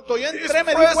tan pronto yo His entré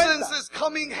me di presence cuenta. is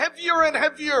coming heavier and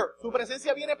heavier. Su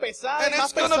presencia viene pesada And y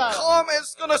más it's gonna pesada. come and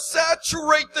it's gonna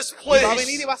saturate this Y va a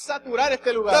venir y place. va a saturar este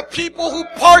The lugar. people who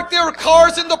park their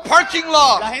cars in the parking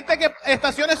La lot, gente que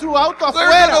estacione su auto they're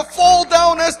afuera gonna fall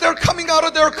down as they're coming out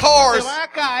of their se cars van a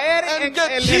caer and en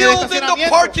get el healed in the estacionamiento.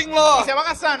 parking Y lot se van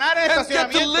a sanar en el and get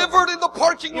estacionamiento. delivered in the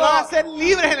parking Y van a lot. ser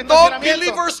libres en el estacionamiento.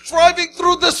 Non-believers driving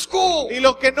through the school Y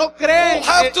los que no creen will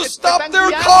have to stop están their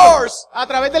guiando cars a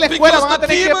través de la escuela, because van a the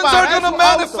tener que demons are parar gonna su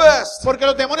auto, manifest. porque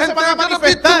los demonios se and van a they're gonna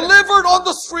be manifestar delivered on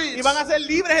the y streets. van a ser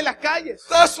libres en las calles.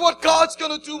 That's what God's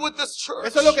gonna do with this church.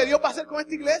 Eso es lo que Dios va a hacer con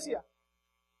esta iglesia.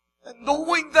 And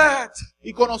knowing that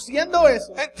Y conociendo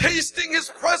eso and tasting His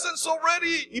presence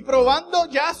already, y probando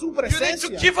ya su you need to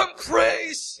presencia, give Him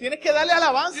praise. tienes que darle You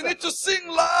alabanza, need to sing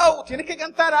loud. tienes que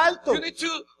cantar alto, You need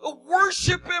to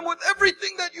worship Him with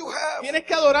everything that you have. tienes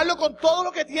que adorarlo con todo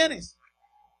lo que tienes.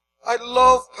 I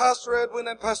love Pastor Edwin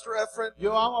and Pastor Efren.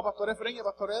 Yo amo a Pastor Efraín y a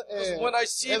Pastor When I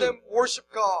see Edwin, them worship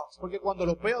God, porque cuando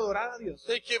los veo adorar a Dios,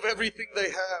 they give everything they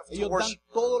have to ellos dan worship.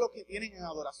 todo lo que tienen en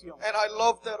adoración. And I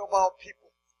love that about people.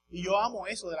 Y yo amo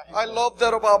eso de la I gente. love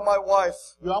that about my wife.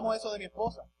 Yo amo eso de mi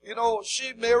esposa. You know,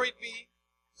 she married me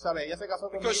 ¿Sabe? Ella se casó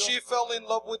conmigo. because she fell in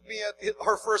love with me at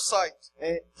her first sight.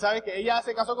 ¿Sabe? Que ella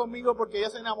se casó conmigo porque ella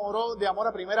se enamoró de amor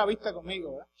a primera vista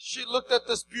conmigo. ¿Verdad? She looked at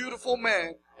this beautiful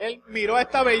man Él miró a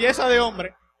esta belleza de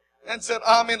hombre and said,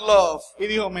 I'm in love. y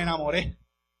dijo, me enamoré.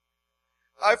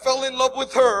 I fell in love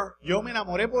with her Yo me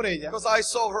enamoré por ella because I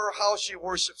saw her how she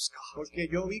worships God. porque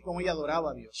yo vi cómo ella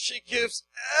adoraba a Dios. She gives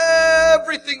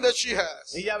everything that she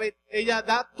has. Ella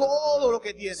da todo lo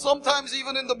que tiene. Sometimes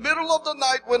even in the middle of the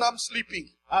night when I'm sleeping.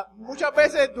 Muchas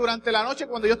veces durante la noche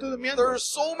cuando yo estoy durmiendo, There are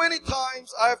so many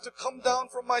times I have to come down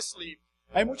from my sleep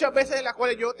hay muchas veces en las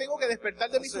cuales yo tengo que despertar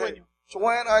de and mi say, sueño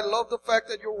Joanne, I love the fact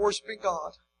that you're worshiping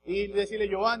God. y decirle,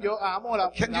 Joan, yo amo la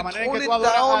Can you manera en tone que it tú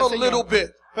adoras down al a little Señor.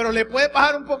 bit? Pero le puedes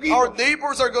bajar un poquito. Our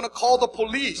neighbors are going to call the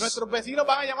police. Nuestros vecinos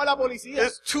van a llamar a la policía.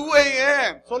 It's 2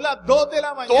 a.m. Son las 2 de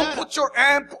la Don't mañana. put your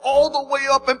amp all the way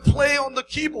up and play on the No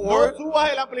keyboard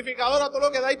subas el amplificador a todo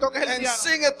lo que da y toques el and piano.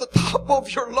 sing at the top of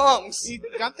your lungs. Y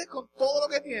cantes con todo lo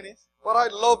que tienes. But I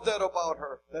love that about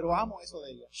her. Pero amo eso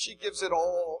de ella. She gives it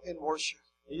all in worship.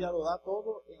 Ella lo da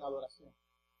todo en adoración.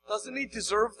 Doesn't he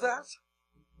deserve that?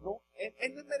 No,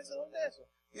 él no es merecedor de eso.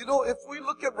 You know, if we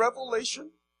look at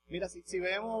Revelation, Mira, si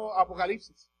vemos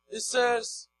Apocalipsis, it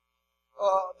says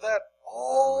that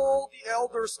all the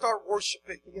elders start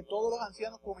worshiping. que todos los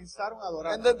ancianos comenzaron a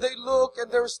adorar. And then they look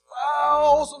and there's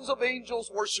thousands of angels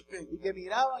worshiping. Y que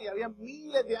miraban y había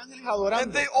miles de ángeles And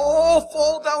adorando. they all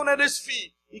fall down at his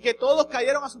feet. Y que todos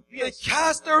cayeron a sus They pies.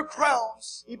 cast their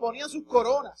crowns Y ponían sus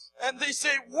coronas. and they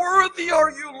say, worthy are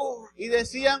you, Lord. Y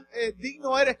decían,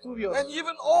 digno eres tú, Dios. And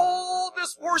even all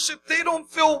this worship, they don't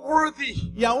feel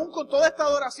worthy. Y aún con toda esta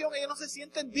adoración, ellos no se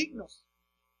sienten dignos.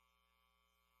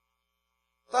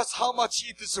 That's how much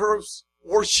he deserves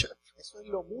worship. Eso es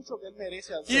lo mucho que él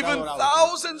merece ser Even adorado.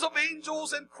 thousands of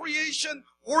angels and creation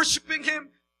worshiping him,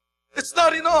 it's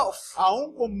not enough.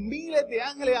 Aún con miles de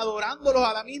ángeles adorándolos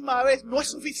a la misma vez, no es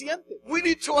suficiente. We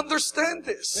need to understand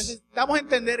this. Necesitamos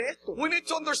entender esto. We need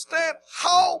to understand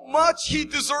how much he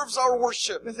deserves our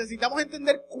worship. Necesitamos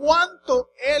entender cuánto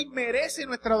él merece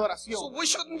nuestra So adoración. we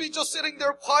shouldn't be just sitting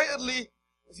there quietly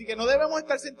Así que no debemos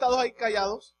estar sentados ahí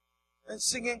callados and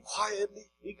singing quietly.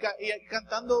 y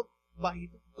cantando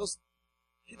bajito. Because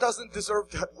he doesn't deserve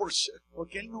that worship.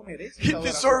 Porque él no merece He esa adoración.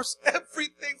 deserves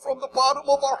everything from the bottom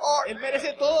of our heart. Él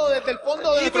merece todo desde el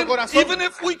fondo de nuestro corazón. Even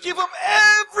if we give him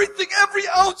everything, every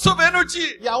ounce of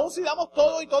energy, Y aún si damos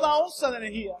todo y toda onza de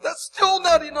energía, that's still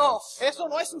not enough. eso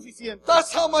no es suficiente.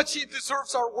 That's how much he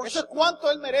deserves our Eso worship. es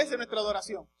cuánto él merece nuestra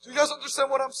adoración. Do you guys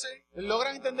understand what I'm saying?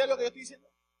 ¿Logran entender lo que yo estoy diciendo?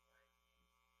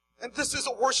 And this is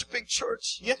a worshiping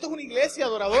church. Y esto es una iglesia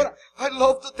adoradora. I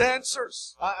love the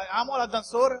dancers. Amo a las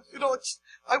danzoras. You know,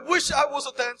 I wish I was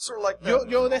a dancer like that.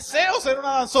 Yo deseo ser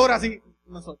una danzora así.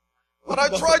 No soy. But I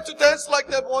tried to dance like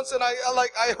that once and I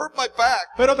hurt my back.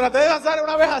 Pero traté de danzar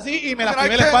una vez así y me And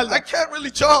lastimé la espalda. I can't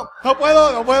really jump. No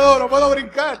puedo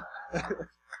brincar.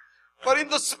 But in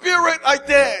the spirit, I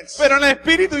dance. Pero en el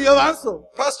espíritu yo danzo.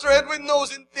 Pastor Edwin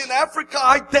knows in Africa,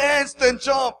 I danced and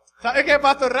jumped. ¿Sabes qué,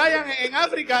 Pastor Ryan? En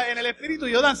África, en el espíritu,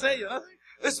 yo dancé, yo dancé.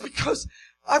 It's because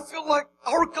I feel like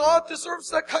our God deserves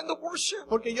that kind of worship.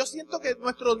 Porque yo siento que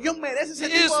nuestro Dios merece ese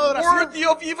He is tipo de adoración. worthy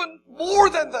of even more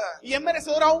than that. Y es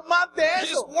merecedor aún más de He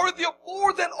is eso. worthy of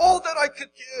more than all that I could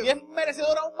Y give. es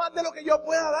merecedor aún más de lo que yo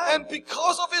pueda dar. And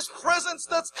because of His presence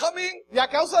that's coming, Y a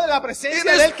causa de la in presencia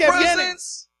de His Él que viene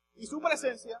presence, y su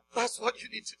presencia, that's what you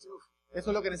need to do.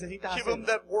 eso es lo que necesitas Give Him hacer.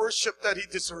 that worship that He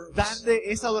deserves. Darle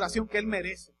esa adoración que Él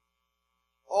merece.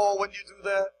 Oh, when you do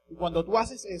that, Y cuando tú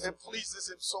haces eso, it pleases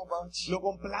Him so much. lo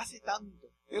complace tanto.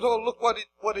 You know, look what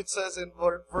it says in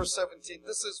verse 17.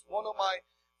 This is one of my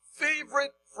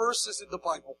favorite verses in the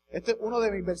Bible. Este es uno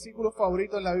de mis versículos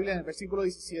favoritos en la Biblia, en el versículo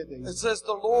 17. It Dice, says,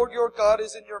 the Lord your God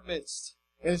is in your midst,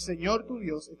 el Señor tu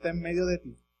Dios está en medio de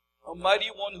ti, a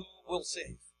mighty one who will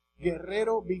save.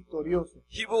 guerrero victorioso.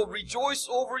 He will rejoice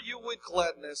over you with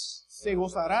gladness, Se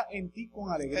gozará en ti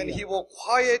con and He alegría, will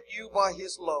quiet you by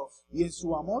His love, y en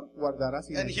su amor guardará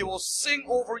and He silencio. will sing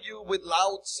over you with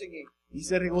loud singing. Y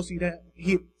se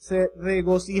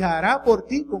regocijará por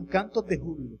ti con cantos de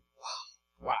júbilo.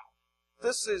 Wow.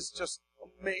 This is just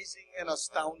amazing and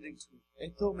astounding to me.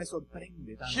 Esto me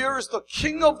sorprende tanto. Here is the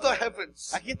King of the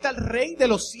heavens, Aquí está el Rey de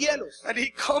los cielos. and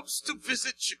He comes to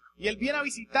visit you. Y Él viene a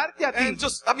visitarte a ti. And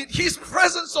His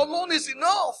presence alone is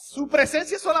enough. Su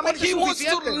presencia But solamente He es wants to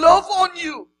suficiente. love on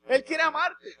you. Él quiere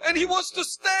amarte. And He wants to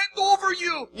stand over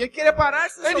you. Y Él quiere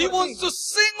pararse And He sobre wants ti. to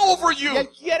sing over you. Y Él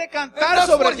quiere And cantar that's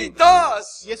sobre what He ti.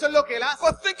 does. Y eso es lo que Él hace.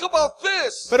 But think about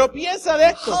this. Pero piensa de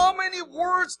esto. How many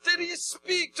words did He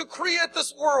speak to create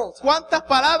this world? ¿Cuántas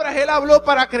palabras Él habló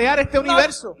para crear este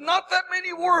universo? Not that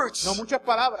many words. No muchas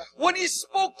palabras. When He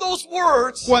spoke those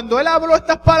words, Cuando Él habló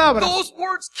estas palabras, those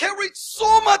words carried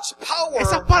so much power.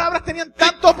 esas palabras tenían They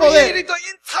tanto poder created the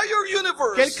entire que Él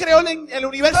universe. creó el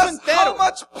universo That's how entero.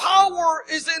 much power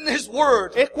is in His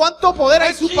word. Es cuánto poder hay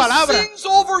en And su He palabra. sings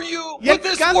over you Y Él with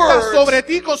His canta words. sobre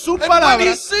ti con sus And when He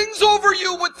palabras. sings over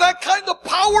you with that kind of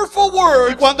powerful Y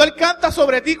words, cuando Él canta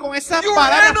sobre ti con esas your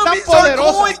palabras tan enemies are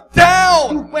going poderosas,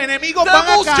 down. tus enemigos van a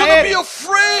Devil's gonna be caer. El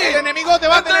afraid. enemigo te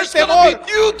va a And tener there's gonna temor.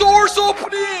 be new doors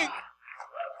opening.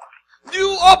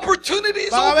 New opportunities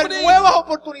Van a haber opening. nuevas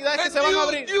oportunidades que And se van a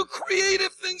abrir. new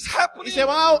creative things Y happening. se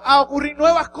van a ocurrir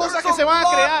nuevas cosas There's que se a van a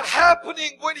lot crear.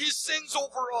 happening when He sings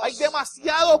over Hay us.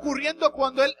 demasiado ocurriendo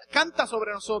cuando Él canta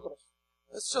sobre nosotros.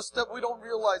 It's just that we don't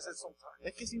realize it sometimes.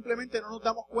 Es que simplemente no nos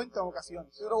damos cuenta en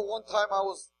ocasiones. You know, one time I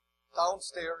was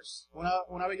downstairs.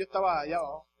 Una vez yo estaba allá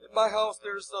abajo. In my house,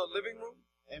 there's the living room.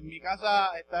 En mi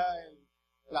casa está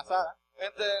la sala.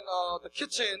 And then the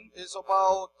kitchen is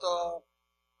about,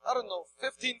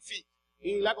 15 feet.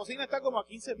 Y la cocina está como a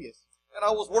 15 pies. And I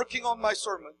was working on my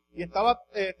sermon. Y estaba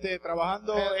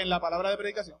trabajando en la palabra de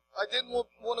predicación. I didn't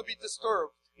want to be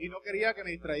disturbed. Y no quería que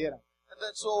me distrayeran. And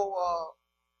then so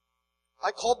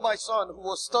I called my son who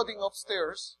was studying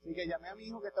upstairs. Así que llamé a mi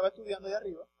hijo que estaba estudiando allá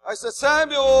arriba. I said,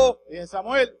 Samuel, Y dije,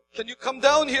 Samuel, can you come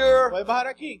down here? ¿puedes bajar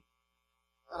aquí?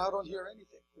 And I don't hear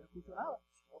anything. No escucho nada.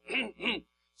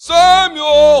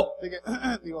 Samuel, Así que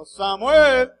digo,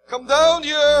 Samuel, come down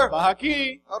here. baja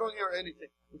aquí. I don't hear anything.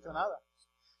 No escucho nada.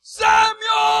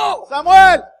 Samuel,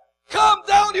 Samuel, come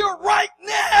down here right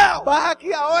now. baja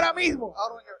aquí ahora mismo. I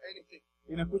don't hear anything.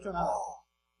 Y no escucho nada. Oh,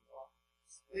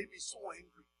 it made me so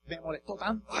angry. Me molestó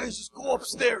tanto. I just go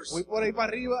upstairs. Voy por ahí para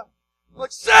arriba. I'm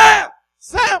like, Sam!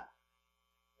 ¡Sam!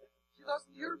 He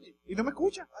doesn't hear me. Y no me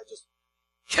escucha. I just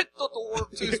hit the door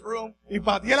to his room, Y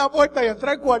pateé la puerta y entré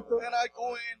al cuarto. and I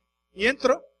go in. Y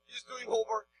entro. He's doing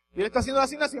homework, Y él está haciendo la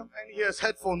asignación. and he has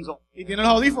headphones on. Y tiene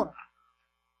los audífonos.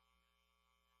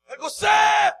 I go,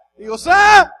 Sam! Y digo,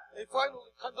 ¡Sam! He finally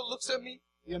kind of looks at me,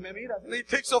 Y él me mira. and he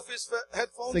takes off his Se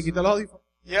headphones. quita los audífonos.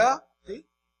 Yeah? ¿Sí?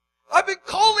 I've been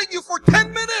calling you for 10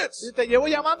 minutes. Y te llevo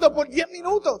llamando por 10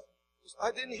 minutos.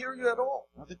 I didn't hear you at all.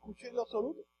 No te escuché en lo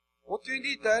absoluto. What do you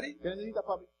need, Daddy? ¿Qué necesitas,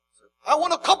 papi? I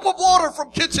want a cup of water from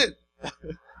kitchen.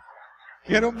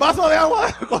 Quiero un vaso de agua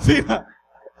de la cocina.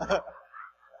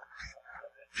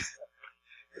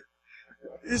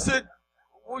 He said,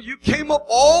 well, you came up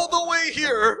all the way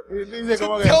here Y dice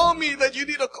como to que, tell me that you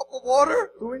need a cup of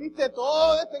water? tú viniste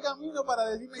todo este camino para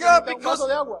decirme que Yeah, necesitas un vaso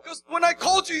de agua. because when I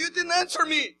called you, you didn't answer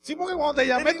me. Sí, porque cuando te And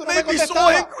llamé it tú no me made me so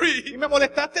contestabas. Y angry. me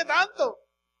molestaste tanto.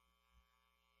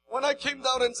 When I came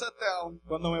down and sat down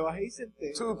Cuando me bajé y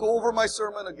senté to go over my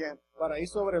sermon again, para ir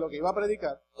sobre lo que iba a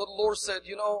predicar, the Lord said,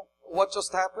 you know what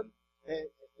just happened?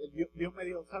 Dios me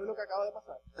dijo, ¿sabes lo que acaba de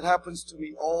pasar? It happens to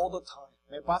me all the time.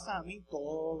 Me pasa a mí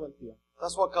todo el tiempo.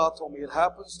 That's what God told me. It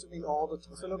happens to me all the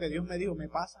time. Eso es lo que Dios me dijo, me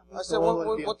pasa a mí I said, todo what, el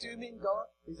what, tiempo. what do you mean, God?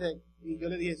 Dice, y yo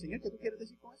le dije, Señor, ¿qué tú quieres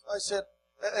decir con eso? I said,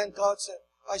 and God said,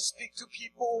 I speak to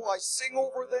people, I sing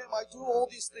over them, I do all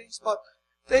these things, but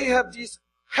they have these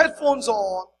headphones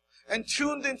on and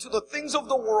tuned into the things of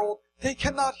the world. They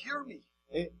cannot hear me.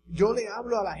 Yo le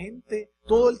hablo a la gente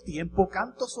todo el tiempo,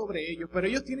 canto sobre ellos, pero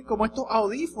ellos tienen como estos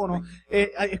audífonos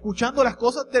escuchando las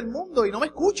cosas del mundo y no me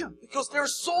escuchan. Because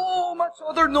there's so much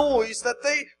other noise that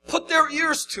they put their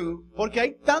ears to. Porque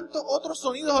hay tantos otros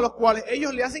sonidos a los cuales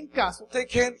ellos le hacen caso. They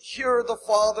can't hear the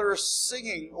Father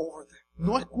singing over them.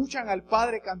 No escuchan al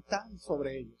Padre cantar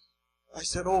sobre ellos. I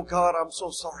said, oh God, I'm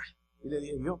so sorry. Y le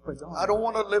dije, Dios, perdón. I don't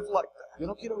want to live like that. Yo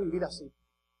no quiero vivir así.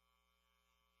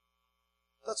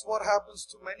 That's what happens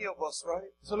to many of us,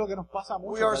 right? Eso es lo que nos pasa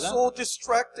mucho, We are ¿verdad? so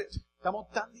distracted Estamos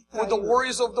tan with distraídos the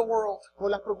worries of the world, con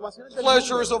las preocupaciones del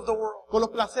pleasures mundo, of the world, con los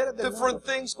placeres del different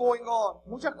mundo. things going on.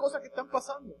 Muchas cosas que están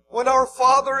pasando. When our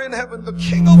Father in heaven, the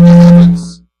King of the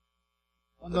heavens,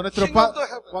 Cuando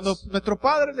Cuando nuestro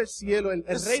Padre del cielo, el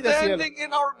is Rey del cielo, standing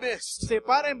in our midst, se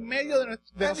para en medio de and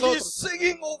nosotros He's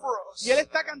singing over us, y Él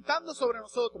está cantando sobre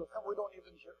nosotros and we don't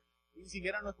even hear it. y ni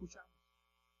siquiera nos escuchamos.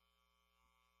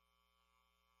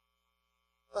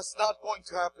 That's not going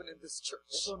to happen in this church.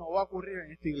 Eso no va a ocurrir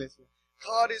en esta iglesia.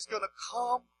 God is going to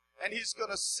come and He's going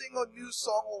to sing a new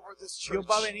song over this church. Dios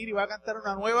va a venir y va a cantar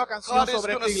una nueva canción God is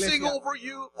sobre going esta to sing iglesia. over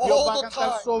you Dios va all a the cantar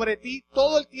time. sobre ti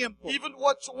todo el tiempo. Even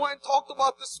what Joanne talked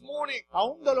about this morning.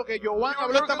 Aún de lo que Joan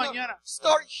habló You're esta going to mañana.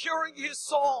 start hearing His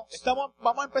songs.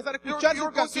 Vamos a empezar a You're escuchar sus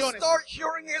going to canciones. start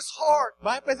hearing His heart.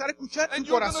 Vas a empezar a escuchar And su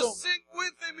you're going corazón. to sing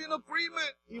with Him in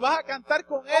agreement Y vas a cantar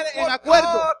con of Él en what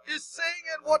acuerdo. God is saying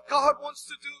and what God wants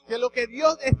to do. Que lo que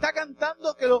Dios está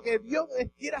cantando, que lo que Dios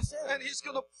quiere hacer. And He's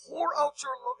going to pour out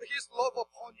His love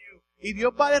upon you. Y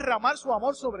Dios va a derramar su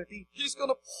amor sobre ti. He's going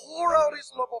to pour out His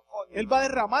love upon you. Él va a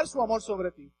derramar su amor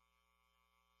sobre ti.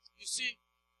 You see,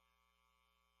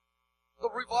 the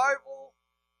revival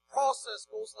process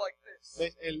goes like this.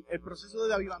 ¿Ves? El proceso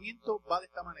de avivamiento va de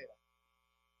esta manera.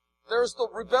 There's the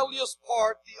rebellious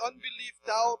part, the unbelief,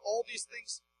 doubt, all these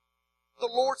things. The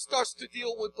Lord starts to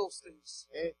deal with those things.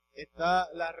 Está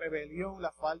la rebelión,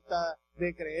 la falta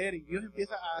de creer, y Dios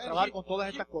empieza a And trabajar con todas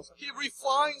estas cosas. He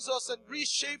refines us and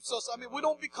reshapes us. I mean, we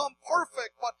don't become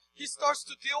perfect, but He starts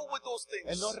to deal with those Él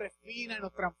things. nos refina y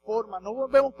nos transforma. No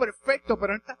volvemos perfectos,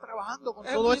 pero Él está trabajando con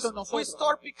And todo esto en we nosotros.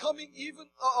 start becoming even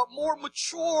a more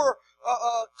mature,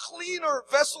 cleaner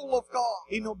vessel of God.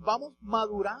 Y nos vamos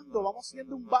madurando, vamos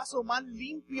siendo un vaso más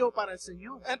limpio para el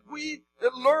Señor. And we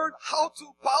learn how to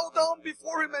bow down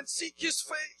before Him and seek His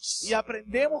face. Y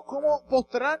aprendemos cómo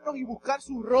postrarnos y buscar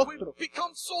su We rostro.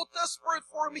 become so desperate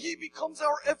for Him, He becomes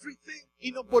our everything.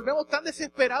 Y nos volvemos tan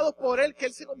desesperados por Él que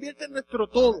Él se convierte en nuestro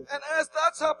todo. And as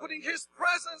that's happening, His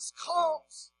presence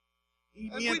comes. Y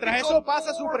And mientras we eso become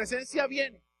pasa, su more- presencia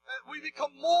viene. And we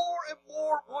become more and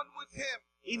more one with Him.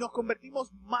 Y nos convertimos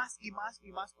más y más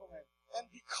y más con Él. And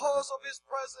because of His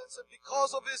presence and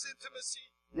because of His intimacy,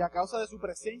 Y a causa de su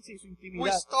presencia y su we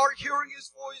intimidad, start hearing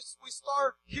His voice, we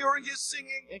start hearing His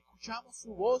singing, escuchamos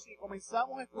su voz y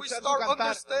comenzamos a we escuchar su start cantar.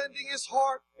 understanding His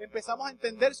heart, Empezamos a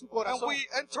entender su and corazón. we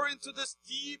enter into this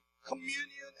deep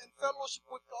communion and fellowship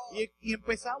with God. Y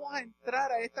empezamos a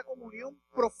entrar a esta comunión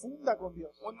profunda con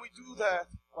Dios. When we do that,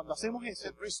 Cuando hacemos eso,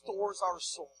 it restores our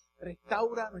soul.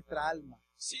 restaura nuestra alma.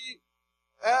 See,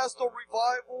 as the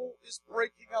revival is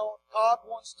breaking out, God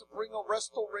wants to bring a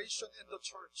restoration in the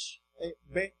church.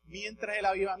 Mientras el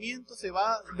avivamiento se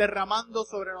va derramando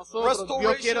sobre nosotros, Dios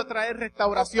Restoration quiere traer Of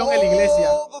restauración en la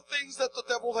iglesia. all the things that the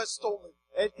devil has stolen.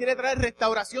 Él quiere traer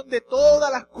restauración de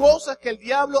todas las cosas que el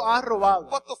diablo ha robado.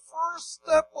 But the first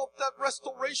step of that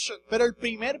restoration Pero el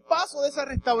primer paso de esa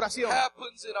restauración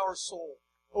happens in our soul,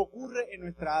 ocurre en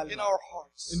nuestra in alma, our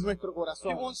hearts. en nuestro He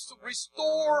corazón. wants to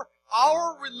restore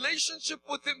our relationship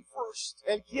with Him first.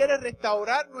 Él quiere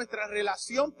restaurar nuestra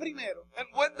relación primero. And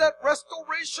when that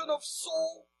restoration of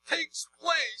soul takes Y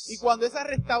place, cuando esa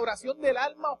restauración del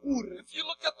alma ocurre, if you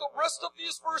look at the rest of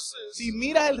these verses, si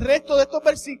miras el resto de estos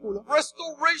versículos,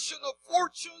 restoration of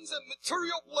fortunes and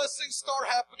material blessings start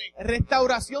happening.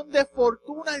 restauración de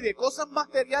fortuna y de cosas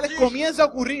materiales comienza a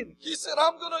ocurrir. He said,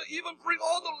 I'm going to even bring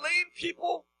all the lame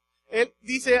people, Él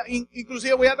dice,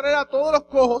 inclusive voy a traer a todos los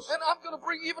cojos and I'm going to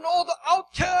bring even all the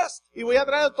outcasts, y voy a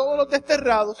traer a todos los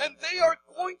desterrados and they are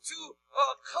going to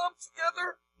come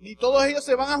together, y todos ellos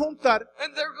se van a juntar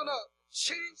and they're going to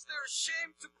change their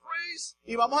shame to praise,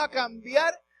 y vamos a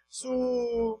cambiar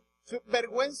su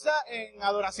vergüenza en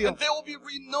adoración and they will be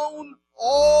renowned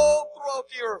all throughout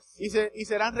the earth. y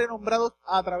serán renombrados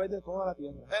a través de toda la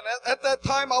tierra. And at that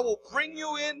time, I will bring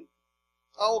you in,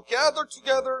 I will gather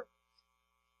together,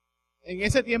 En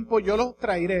ese tiempo yo los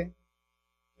traeré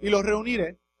y los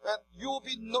reuniré And you will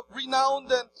be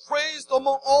renowned and praised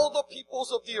among all the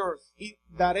peoples of the earth. Y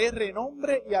daré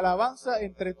renombre y alabanza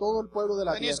entre todo el pueblo de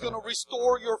la And He's going tierra. to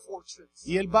restore your fortunes.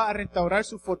 Y Él va a restaurar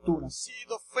sus fortunas. See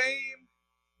the fame,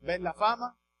 ¿Ves la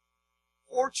fama?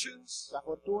 fortunes. La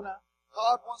fortuna.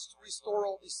 God wants to restore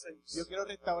all these Yo things. quiero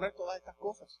restaurar todas estas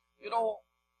cosas. You know,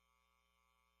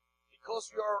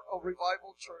 because we are a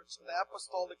revival church, an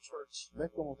apostolic church,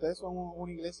 ¿Ves? Como ustedes son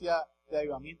una iglesia de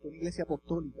avivamiento, una iglesia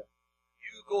apostólica.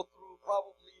 you go through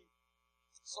probably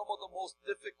some of the most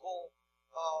difficult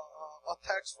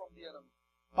attacks from the enemy.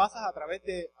 Pasas a través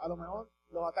de, a lo mejor,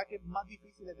 los ataques más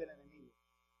difíciles del enemigo.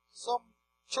 Some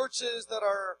churches that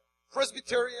are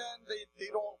Presbyterian, they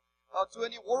don't do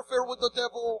any warfare with the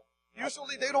devil.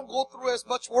 Usually they don't go through as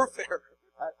much warfare.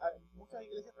 Muchas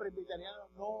iglesias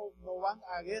presbiterianas no van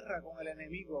a guerra con el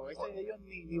enemigo. A veces ellos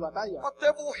ni batallan. But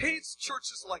devil hates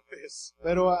churches like this.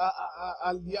 Pero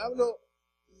al diablo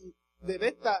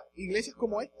detesta iglesias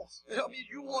como estas. I mean,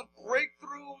 you want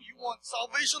breakthrough, you want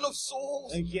salvation of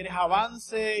souls, Quieres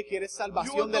avance, quieres you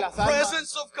salvación want de the las almas,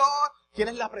 presence of God.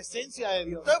 quieres la presencia de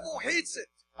Dios. Devil hates it.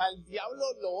 Al diablo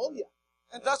lo odia.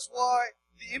 And that's why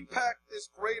the impact is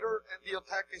greater and the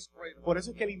attack is greater. Por eso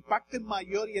es que el impacto es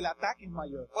mayor y el ataque es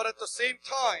mayor. But at the same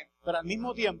time, Pero al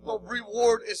mismo the tiempo,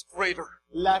 reward is greater.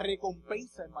 la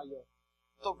recompensa es mayor.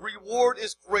 The reward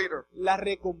is greater. La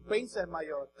recompensa es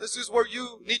mayor. This is where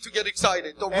you need to get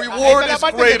excited. The Esta reward es la is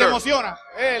parte que te greater. emociona.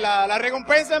 La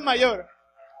recompensa es mayor.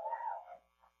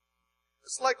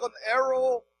 It's like an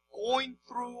arrow going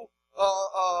through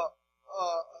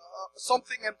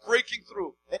something and breaking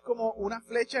through. Es como una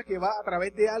flecha que va a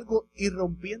través de algo y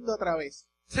rompiendo a través.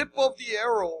 Tip of the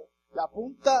arrow La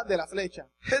punta de la flecha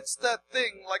hits that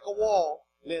thing like a wall,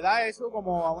 le da eso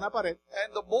como a una pared.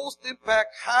 and the most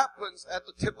impact happens at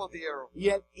the tip of the arrow. Y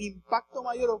el impacto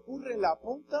mayor ocurre en la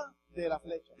punta de la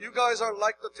flecha. You guys are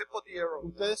like the tip of the arrow.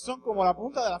 Ustedes son como la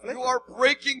punta de la You flecha. are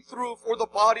breaking through for the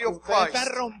body of Ustedes Christ.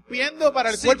 están rompiendo para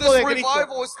el See, cuerpo this de Cristo.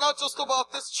 revival is not just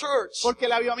about this church. Porque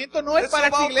el avivamiento no es It's para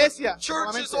esta about iglesia.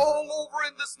 churches solamente. all over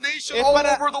in this nation, Es all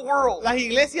para over the world. Las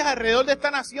iglesias alrededor de esta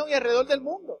nación y alrededor del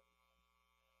mundo.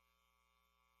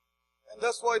 And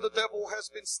that's why the devil has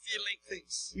been stealing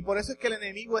things. Y por eso es que el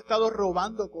enemigo ha estado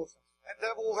robando cosas. And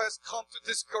devil has come to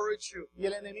discourage you. Y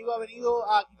el enemigo ha venido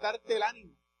a quitarte el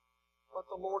ánimo. But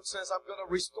the Lord says, I'm going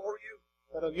to restore you.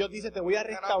 Pero Dios dice, te voy a And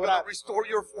I'm going restaurar. to restore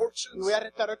your Y fortunes. voy a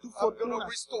restaurar tus I'm going to fortunas.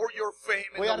 restore your fame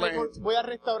in Voy the a, land. voy a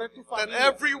restaurar tu And familia. tu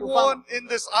everyone fama. in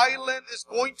this island is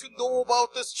going to know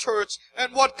about this church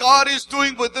and what God is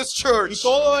doing with this Y church.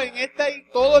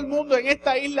 todo el mundo en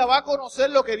esta isla va a conocer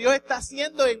lo que Dios está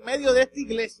haciendo en medio de esta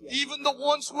iglesia. Even the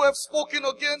ones who have spoken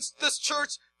against this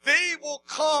church, they will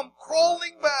come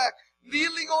crawling back,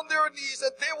 kneeling on their knees,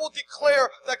 and they will declare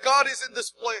that God is in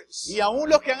this place. Y aún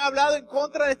los que han hablado en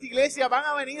contra de esta iglesia van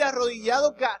a venir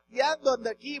arrodillados, gateando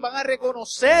de aquí, van a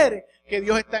reconocer que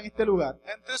Dios está en este lugar.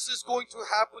 And this is going to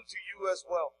happen to you as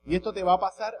well. Y esto te va a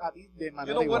pasar a ti de You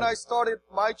manera know, when igual. I started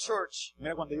my church,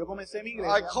 Mira, cuando yo comencé mi I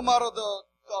iglesia, come out of the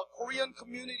Korean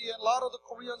community, and a lot of the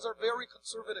Koreans are very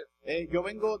conservative. yo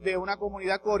vengo de una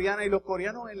comunidad coreana y los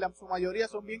coreanos en su mayoría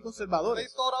son bien They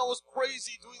conservadores. thought I was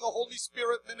crazy doing a Holy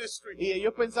Spirit ministry. Y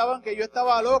ellos pensaban que yo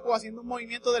estaba loco haciendo un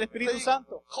movimiento del Espíritu They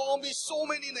Santo. call me so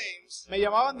many names. Me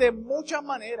llamaban de muchas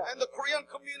maneras. And the Korean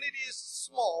community is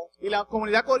small. Y la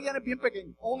comunidad coreana es bien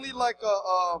pequeña. Only like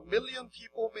a million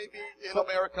people maybe in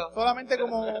America. Solamente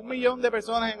como 1 millón de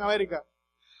personas en América.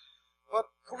 But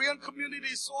Korean community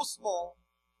is so small.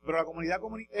 Pero la comunidad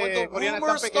When the coreana es tan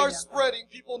rumors start pequeña spreading,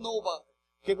 people know about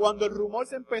it. que cuando el rumor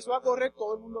se empezó a correr,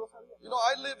 todo el mundo lo sabía. You know,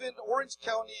 I live in Orange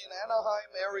County in Anaheim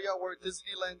area where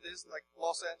Disneyland is, like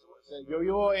Los Angeles. Yo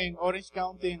vivo en Orange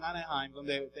County, en Anaheim,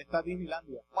 donde está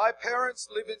Disneylandia. My parents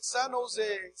live in San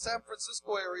Jose, San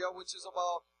Francisco area, which is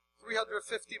about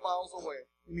 350 miles away.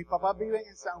 Y mis papás viven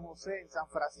en San José, en San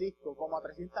Francisco, como a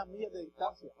 300 millas de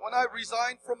distancia. When I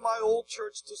resigned from my old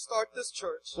church to start this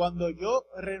church, Cuando yo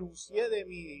renuncié de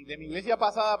mi iglesia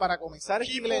pasada para comenzar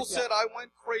esta people iglesia, said I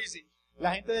went crazy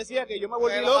la gente decía que yo me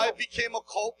volví and loco I became a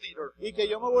cult leader. y que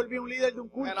yo me volví un líder de un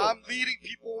culto And I'm leading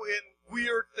people in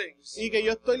weird things. y que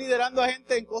yo estoy liderando a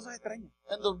gente en cosas extrañas.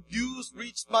 And the news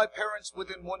reached my parents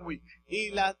within 1 week. Y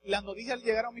las noticias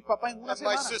llegaron a mis papás en una And my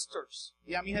semana sisters.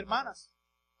 y a mis hermanas.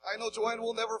 I know Joanne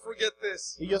will never forget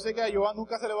this. Y yo sé que a Joan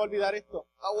nunca se le va a olvidar esto.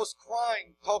 I was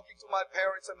crying talking to my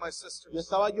parents and my Yo sisters.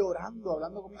 estaba llorando,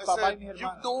 hablando con mis I papás y said, mis you've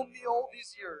hermanas. known me all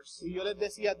these years. Y yo les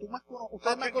decía, How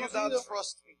ustedes me han can you not conocido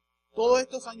trust me? todos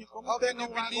estos años, ¿cómo How ustedes can you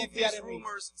no van a believe confiar these en mí?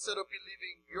 rumors instead of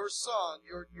believing your son,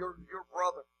 your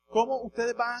brother? ¿Cómo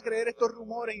ustedes van a creer estos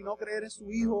rumores y no creer en su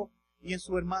hijo y en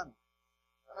su hermano?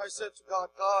 And I said to God,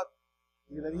 God,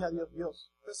 Y yo le dije a Dios,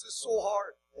 Dios, this is so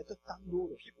hard. esto es tan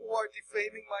duro. People are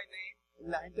defaming my name.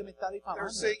 La gente me está They're difamando.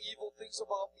 saying evil things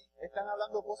about me. Están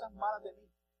hablando cosas malas de mí.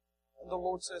 And the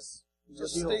Lord says, Y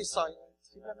Dios just dijo, stay silent.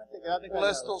 simplemente quédate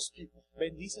Bless callado. those people.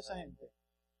 Bendice a esa gente.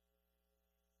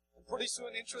 And pretty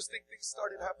soon interesting things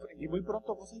started happening. Y muy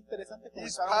pronto cosas interesantes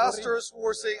These comenzaron a ocurrir. pastors who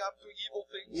were saying I'm doing evil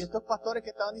Y things, estos pastores que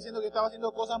estaban diciendo que yo estaba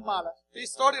haciendo cosas malas, they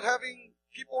started having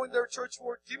people in their church who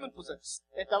were demon possessed.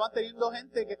 estaban teniendo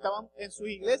gente que estaban en sus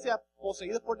iglesias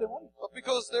poseídos por demonios. But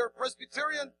because they're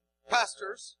Presbyterian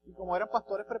pastors, Y como eran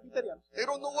pastores presbiterianos, they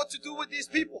don't know what to do with these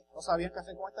people. no sabían qué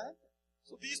hacer con esta gente.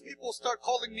 So these people start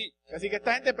calling me. Así que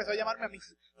esta gente empezó a llamarme a mí.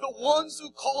 The ones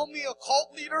who call me a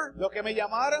cult leader, Lo que me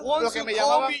llamaron, lo ones que who me call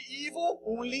llamaban me evil,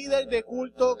 un líder de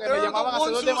culto, que me they're llamaban the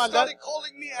ones hacedor de who maldad, started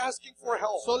calling me asking for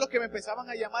help. son los que me empezaban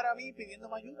a llamar a mí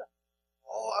pidiéndome ayuda.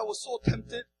 Oh, I was so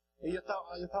tempted Y yo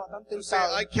estaba tan to say,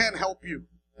 tentado I can't help you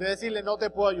de decirle, no te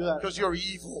puedo ayudar, because you're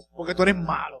evil. porque tú eres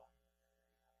malo.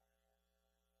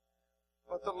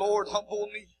 But the Lord humbled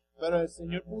me. Pero el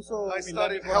Señor puso I humildad en mi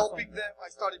started corazón. helping them. I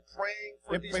started praying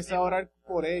for these Empecé a people. orar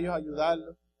por ellos, a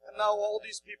ayudarlos. And now all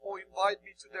these people invite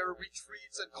me to their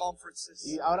retreats and conferences.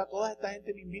 Y ahora toda esta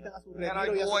gente me invitan a sus And I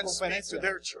retiros y a go sus and speak to conferencias.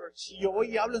 their church. Y yo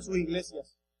voy y hablo en sus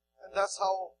iglesias. And that's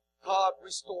how God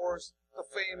restores the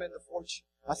fame and the fortune.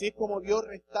 Así es como Dios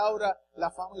restaura la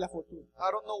fama y la fortuna.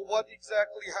 I don't know what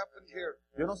exactly happened here,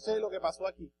 Yo no sé lo que pasó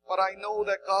aquí, but I know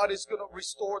that God is going to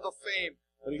restore the fame.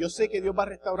 pero yo sé que Dios va a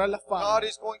restaurar la fama. God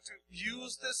is going to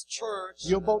use this church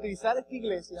Dios va a utilizar esta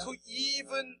iglesia to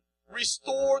even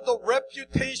restore the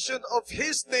reputation of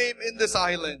His name in this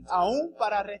island. aún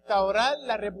para restaurar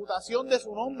la reputación de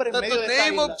su nombre en That medio the de esta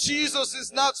name isla. of Jesus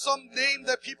is not some name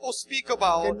that people speak Que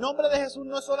about, el nombre de Jesús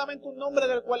no es solamente un nombre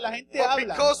del cual la gente but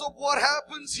habla, because of what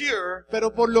happens here,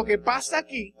 pero por lo que pasa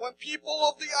aquí, when people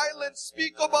of the island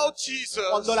speak about Jesus,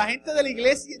 cuando la gente de la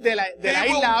iglesia, de la they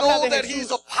will isla habla know de that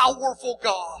He's a Jesús, powerful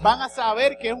God. van a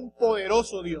saber que es un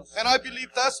poderoso Dios. And I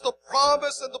believe that's the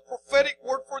promise and the prophetic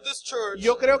word for this Y church.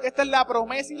 yo creo que esta es la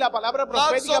promesa y la palabra Not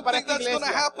profética para something esta that's going to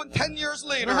iglesia. happen 10 years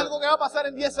No es later, algo que va a pasar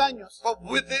en 10 años, but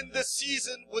within the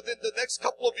season, within the next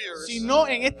couple of years. sino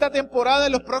en esta temporada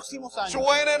de los próximos años.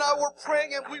 Joanna and I were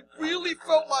praying and we really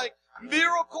felt like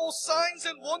miracles, signs,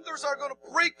 and wonders are going to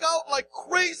break out like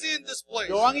crazy in this place.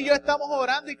 Joan y yo estamos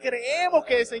orando y creemos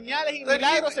que señales y That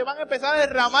milagros even- se van a empezar a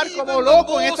derramar even como the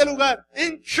locos en most este lugar.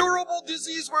 Incurable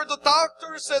disease where the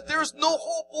doctor said there's no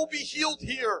hope will be healed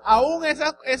here. Aún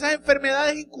esas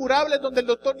enfermedades incurables donde el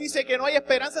doctor dice que no hay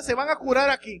esperanza se van a curar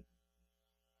aquí.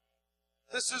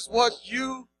 This is what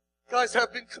you guys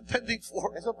have been contending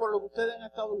for. Eso es por lo que ustedes han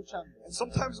estado luchando. And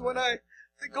sometimes when I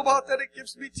think about that, it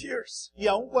gives me tears. Y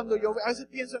aún cuando yo a veces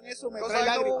pienso en eso me Because trae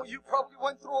I know lágrimas. you probably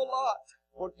went through a lot.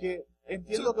 Porque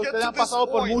entiendo To que get ustedes to han pasado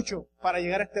this por point. mucho para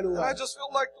llegar a este And I lugar. just feel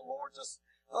like the Lord just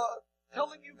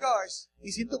telling you guys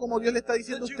Y siento como Dios le está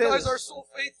diciendo that a you guys ustedes are so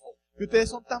faithful. que ustedes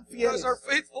son tan You guys fieles, are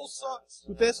faithful sons.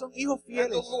 que ustedes son hijos And the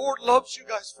fieles Lord loves you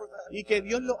guys for that. y que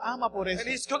Dios los ama por eso And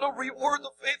He's going to reward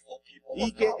the faithful people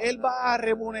y of que God. Él va a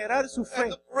remunerar su fe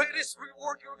And the greatest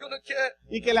reward you're going to get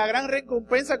y que la gran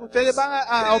recompensa que ustedes van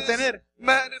a is obtener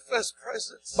manifest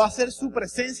presence. va a ser su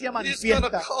presencia He's going to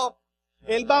manifiesta. come.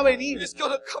 Él va a venir, He's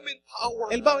going to come in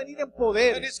power. Él va a venir en And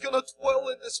poder He's going to dwell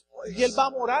in this place. y Él va a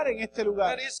morar en este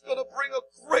lugar And He's going to bring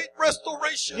a great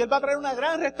restoration. y Él va a traer una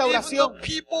gran Even restauración. the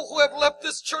people who have left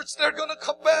this church, they're going to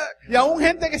come back. Y aún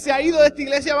gente que se ha ido de esta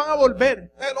iglesia van a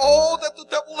volver. And all that the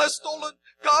devil has stolen,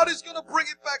 God is going to bring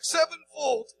it back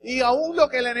sevenfold. Y aún lo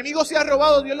que el enemigo se ha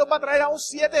robado, Dios los va a traer aún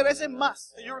 7 veces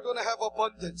más. And you're going to have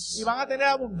abundance. Y van a tener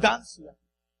abundancia.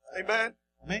 Amen.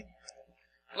 Amén.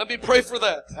 Let me pray for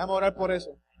that. Vamos a orar por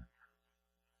eso.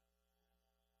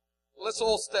 Let's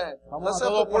all stand. Vamos Let's a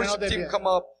have todos the worship ponernos de team pie. come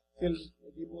up. Si el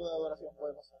equipo de adoración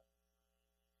puede pasar.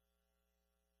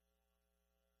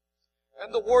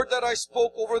 And the word that I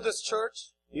spoke over this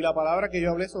church, Y la palabra que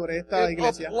yo hablé sobre esta it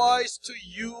iglesia applies to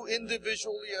you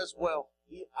individually as well.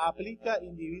 y aplica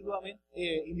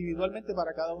individualmente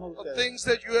para cada uno de The ustedes. things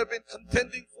that you have been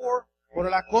contending for Por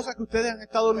las cosas que ustedes han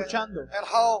estado luchando and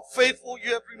how faithful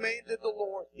you have remained in the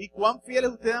Lord. y cuán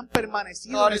fieles ustedes han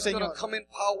permanecido God en el is going to Señor. come in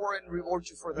power and reward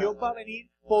you for that. Dios va a venir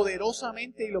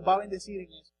poderosamente y los va a bendecir en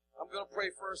eso. I'm going to pray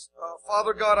first.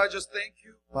 Father God, I just thank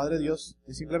you Padre Dios,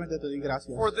 y simplemente te doy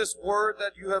gracias for this word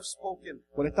that you have spoken.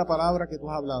 por esta palabra que tú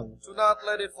has hablado. Do not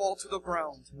let it fall to the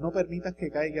ground. No permitas que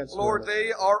caiga al suelo. Lord,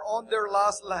 they are on their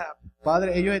last lap.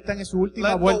 Padre, ellos están en su última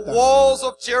Let the vuelta. walls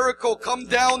of Jericho come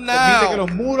down Permite que now.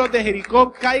 los muros de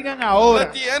Jericó caigan ahora.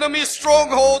 Let the enemy's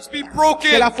strongholds be Que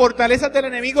broken. las fortalezas del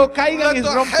enemigo caigan y Let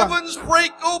the rompan. heavens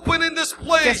break open in this Que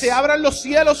place. se abran los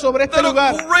cielos sobre este That a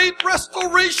lugar. great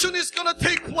restoration is going to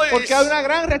take place. Porque hay una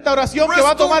gran restauración que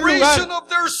va a tomar Restoration lugar. of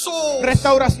their souls.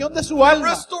 Restauración de su alma.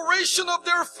 Restoration of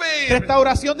their fame.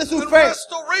 Restauración de su And fe.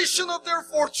 restoration of their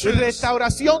Y fortunes.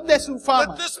 restauración de su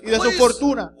fama That this y de su place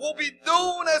fortuna. will be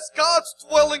known as God's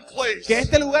dwelling place. Que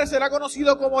este lugar será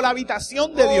conocido como la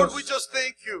habitación de Lord, Dios. we just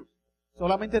thank you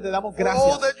Solamente te damos for all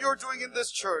gracias that you're doing in this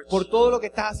church. por todo lo que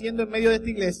estás haciendo en medio de esta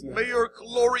iglesia. May your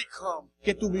glory come.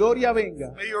 Que tu gloria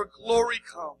venga. May your glory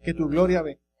come. Que tu gloria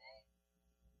venga.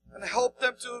 And help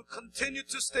them to continue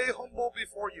to stay humble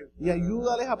before you. Y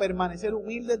ayúdales a permanecer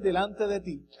humildes delante de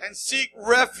ti. And seek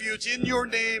refuge in your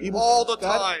name Y all the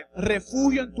buscar time.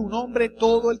 refugio en tu nombre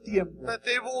todo el tiempo. That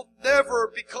they will never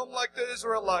become like the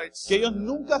Israelites. Que ellos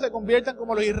nunca se conviertan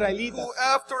como los israelitas. Who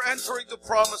after entering the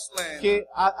promised land Que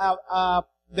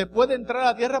después de entrar a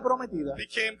la tierra prometida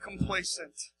became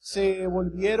complacent. se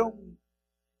volvieron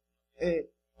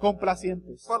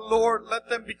complacientes. But Lord, let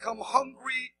them become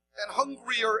hungry and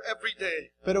hungrier every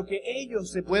day. Pero que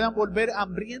ellos se puedan volver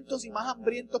hambrientos y más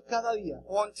hambrientos cada día.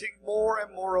 Wanting more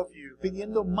and more of you.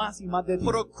 Pidiendo más y más de ti.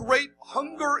 Put a great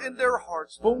hunger in their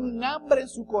hearts. Pon un hambre en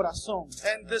su corazón.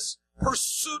 And this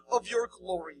pursuit of your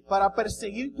glory. Para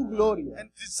perseguir tu gloria. And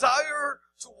desire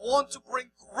to want to bring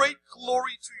great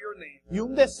glory to your name. Y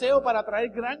un deseo para traer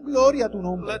gran gloria a tu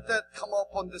nombre. Let that come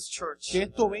upon this church. Que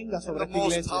esto venga In sobre the esta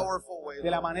most iglesia powerful way. de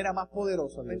la manera más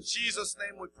poderosa. In Dios. Jesus'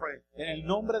 name we pray. En el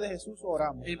nombre de Jesús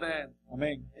oramos. Amen.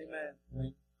 Amén. Amen.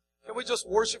 Amén. Can we just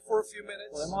worship for a few minutes?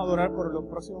 Podemos adorar por los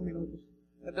próximos minutos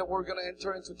And then we're going to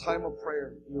enter into time of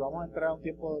prayer. y vamos a entrar a un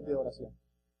tiempo de oración.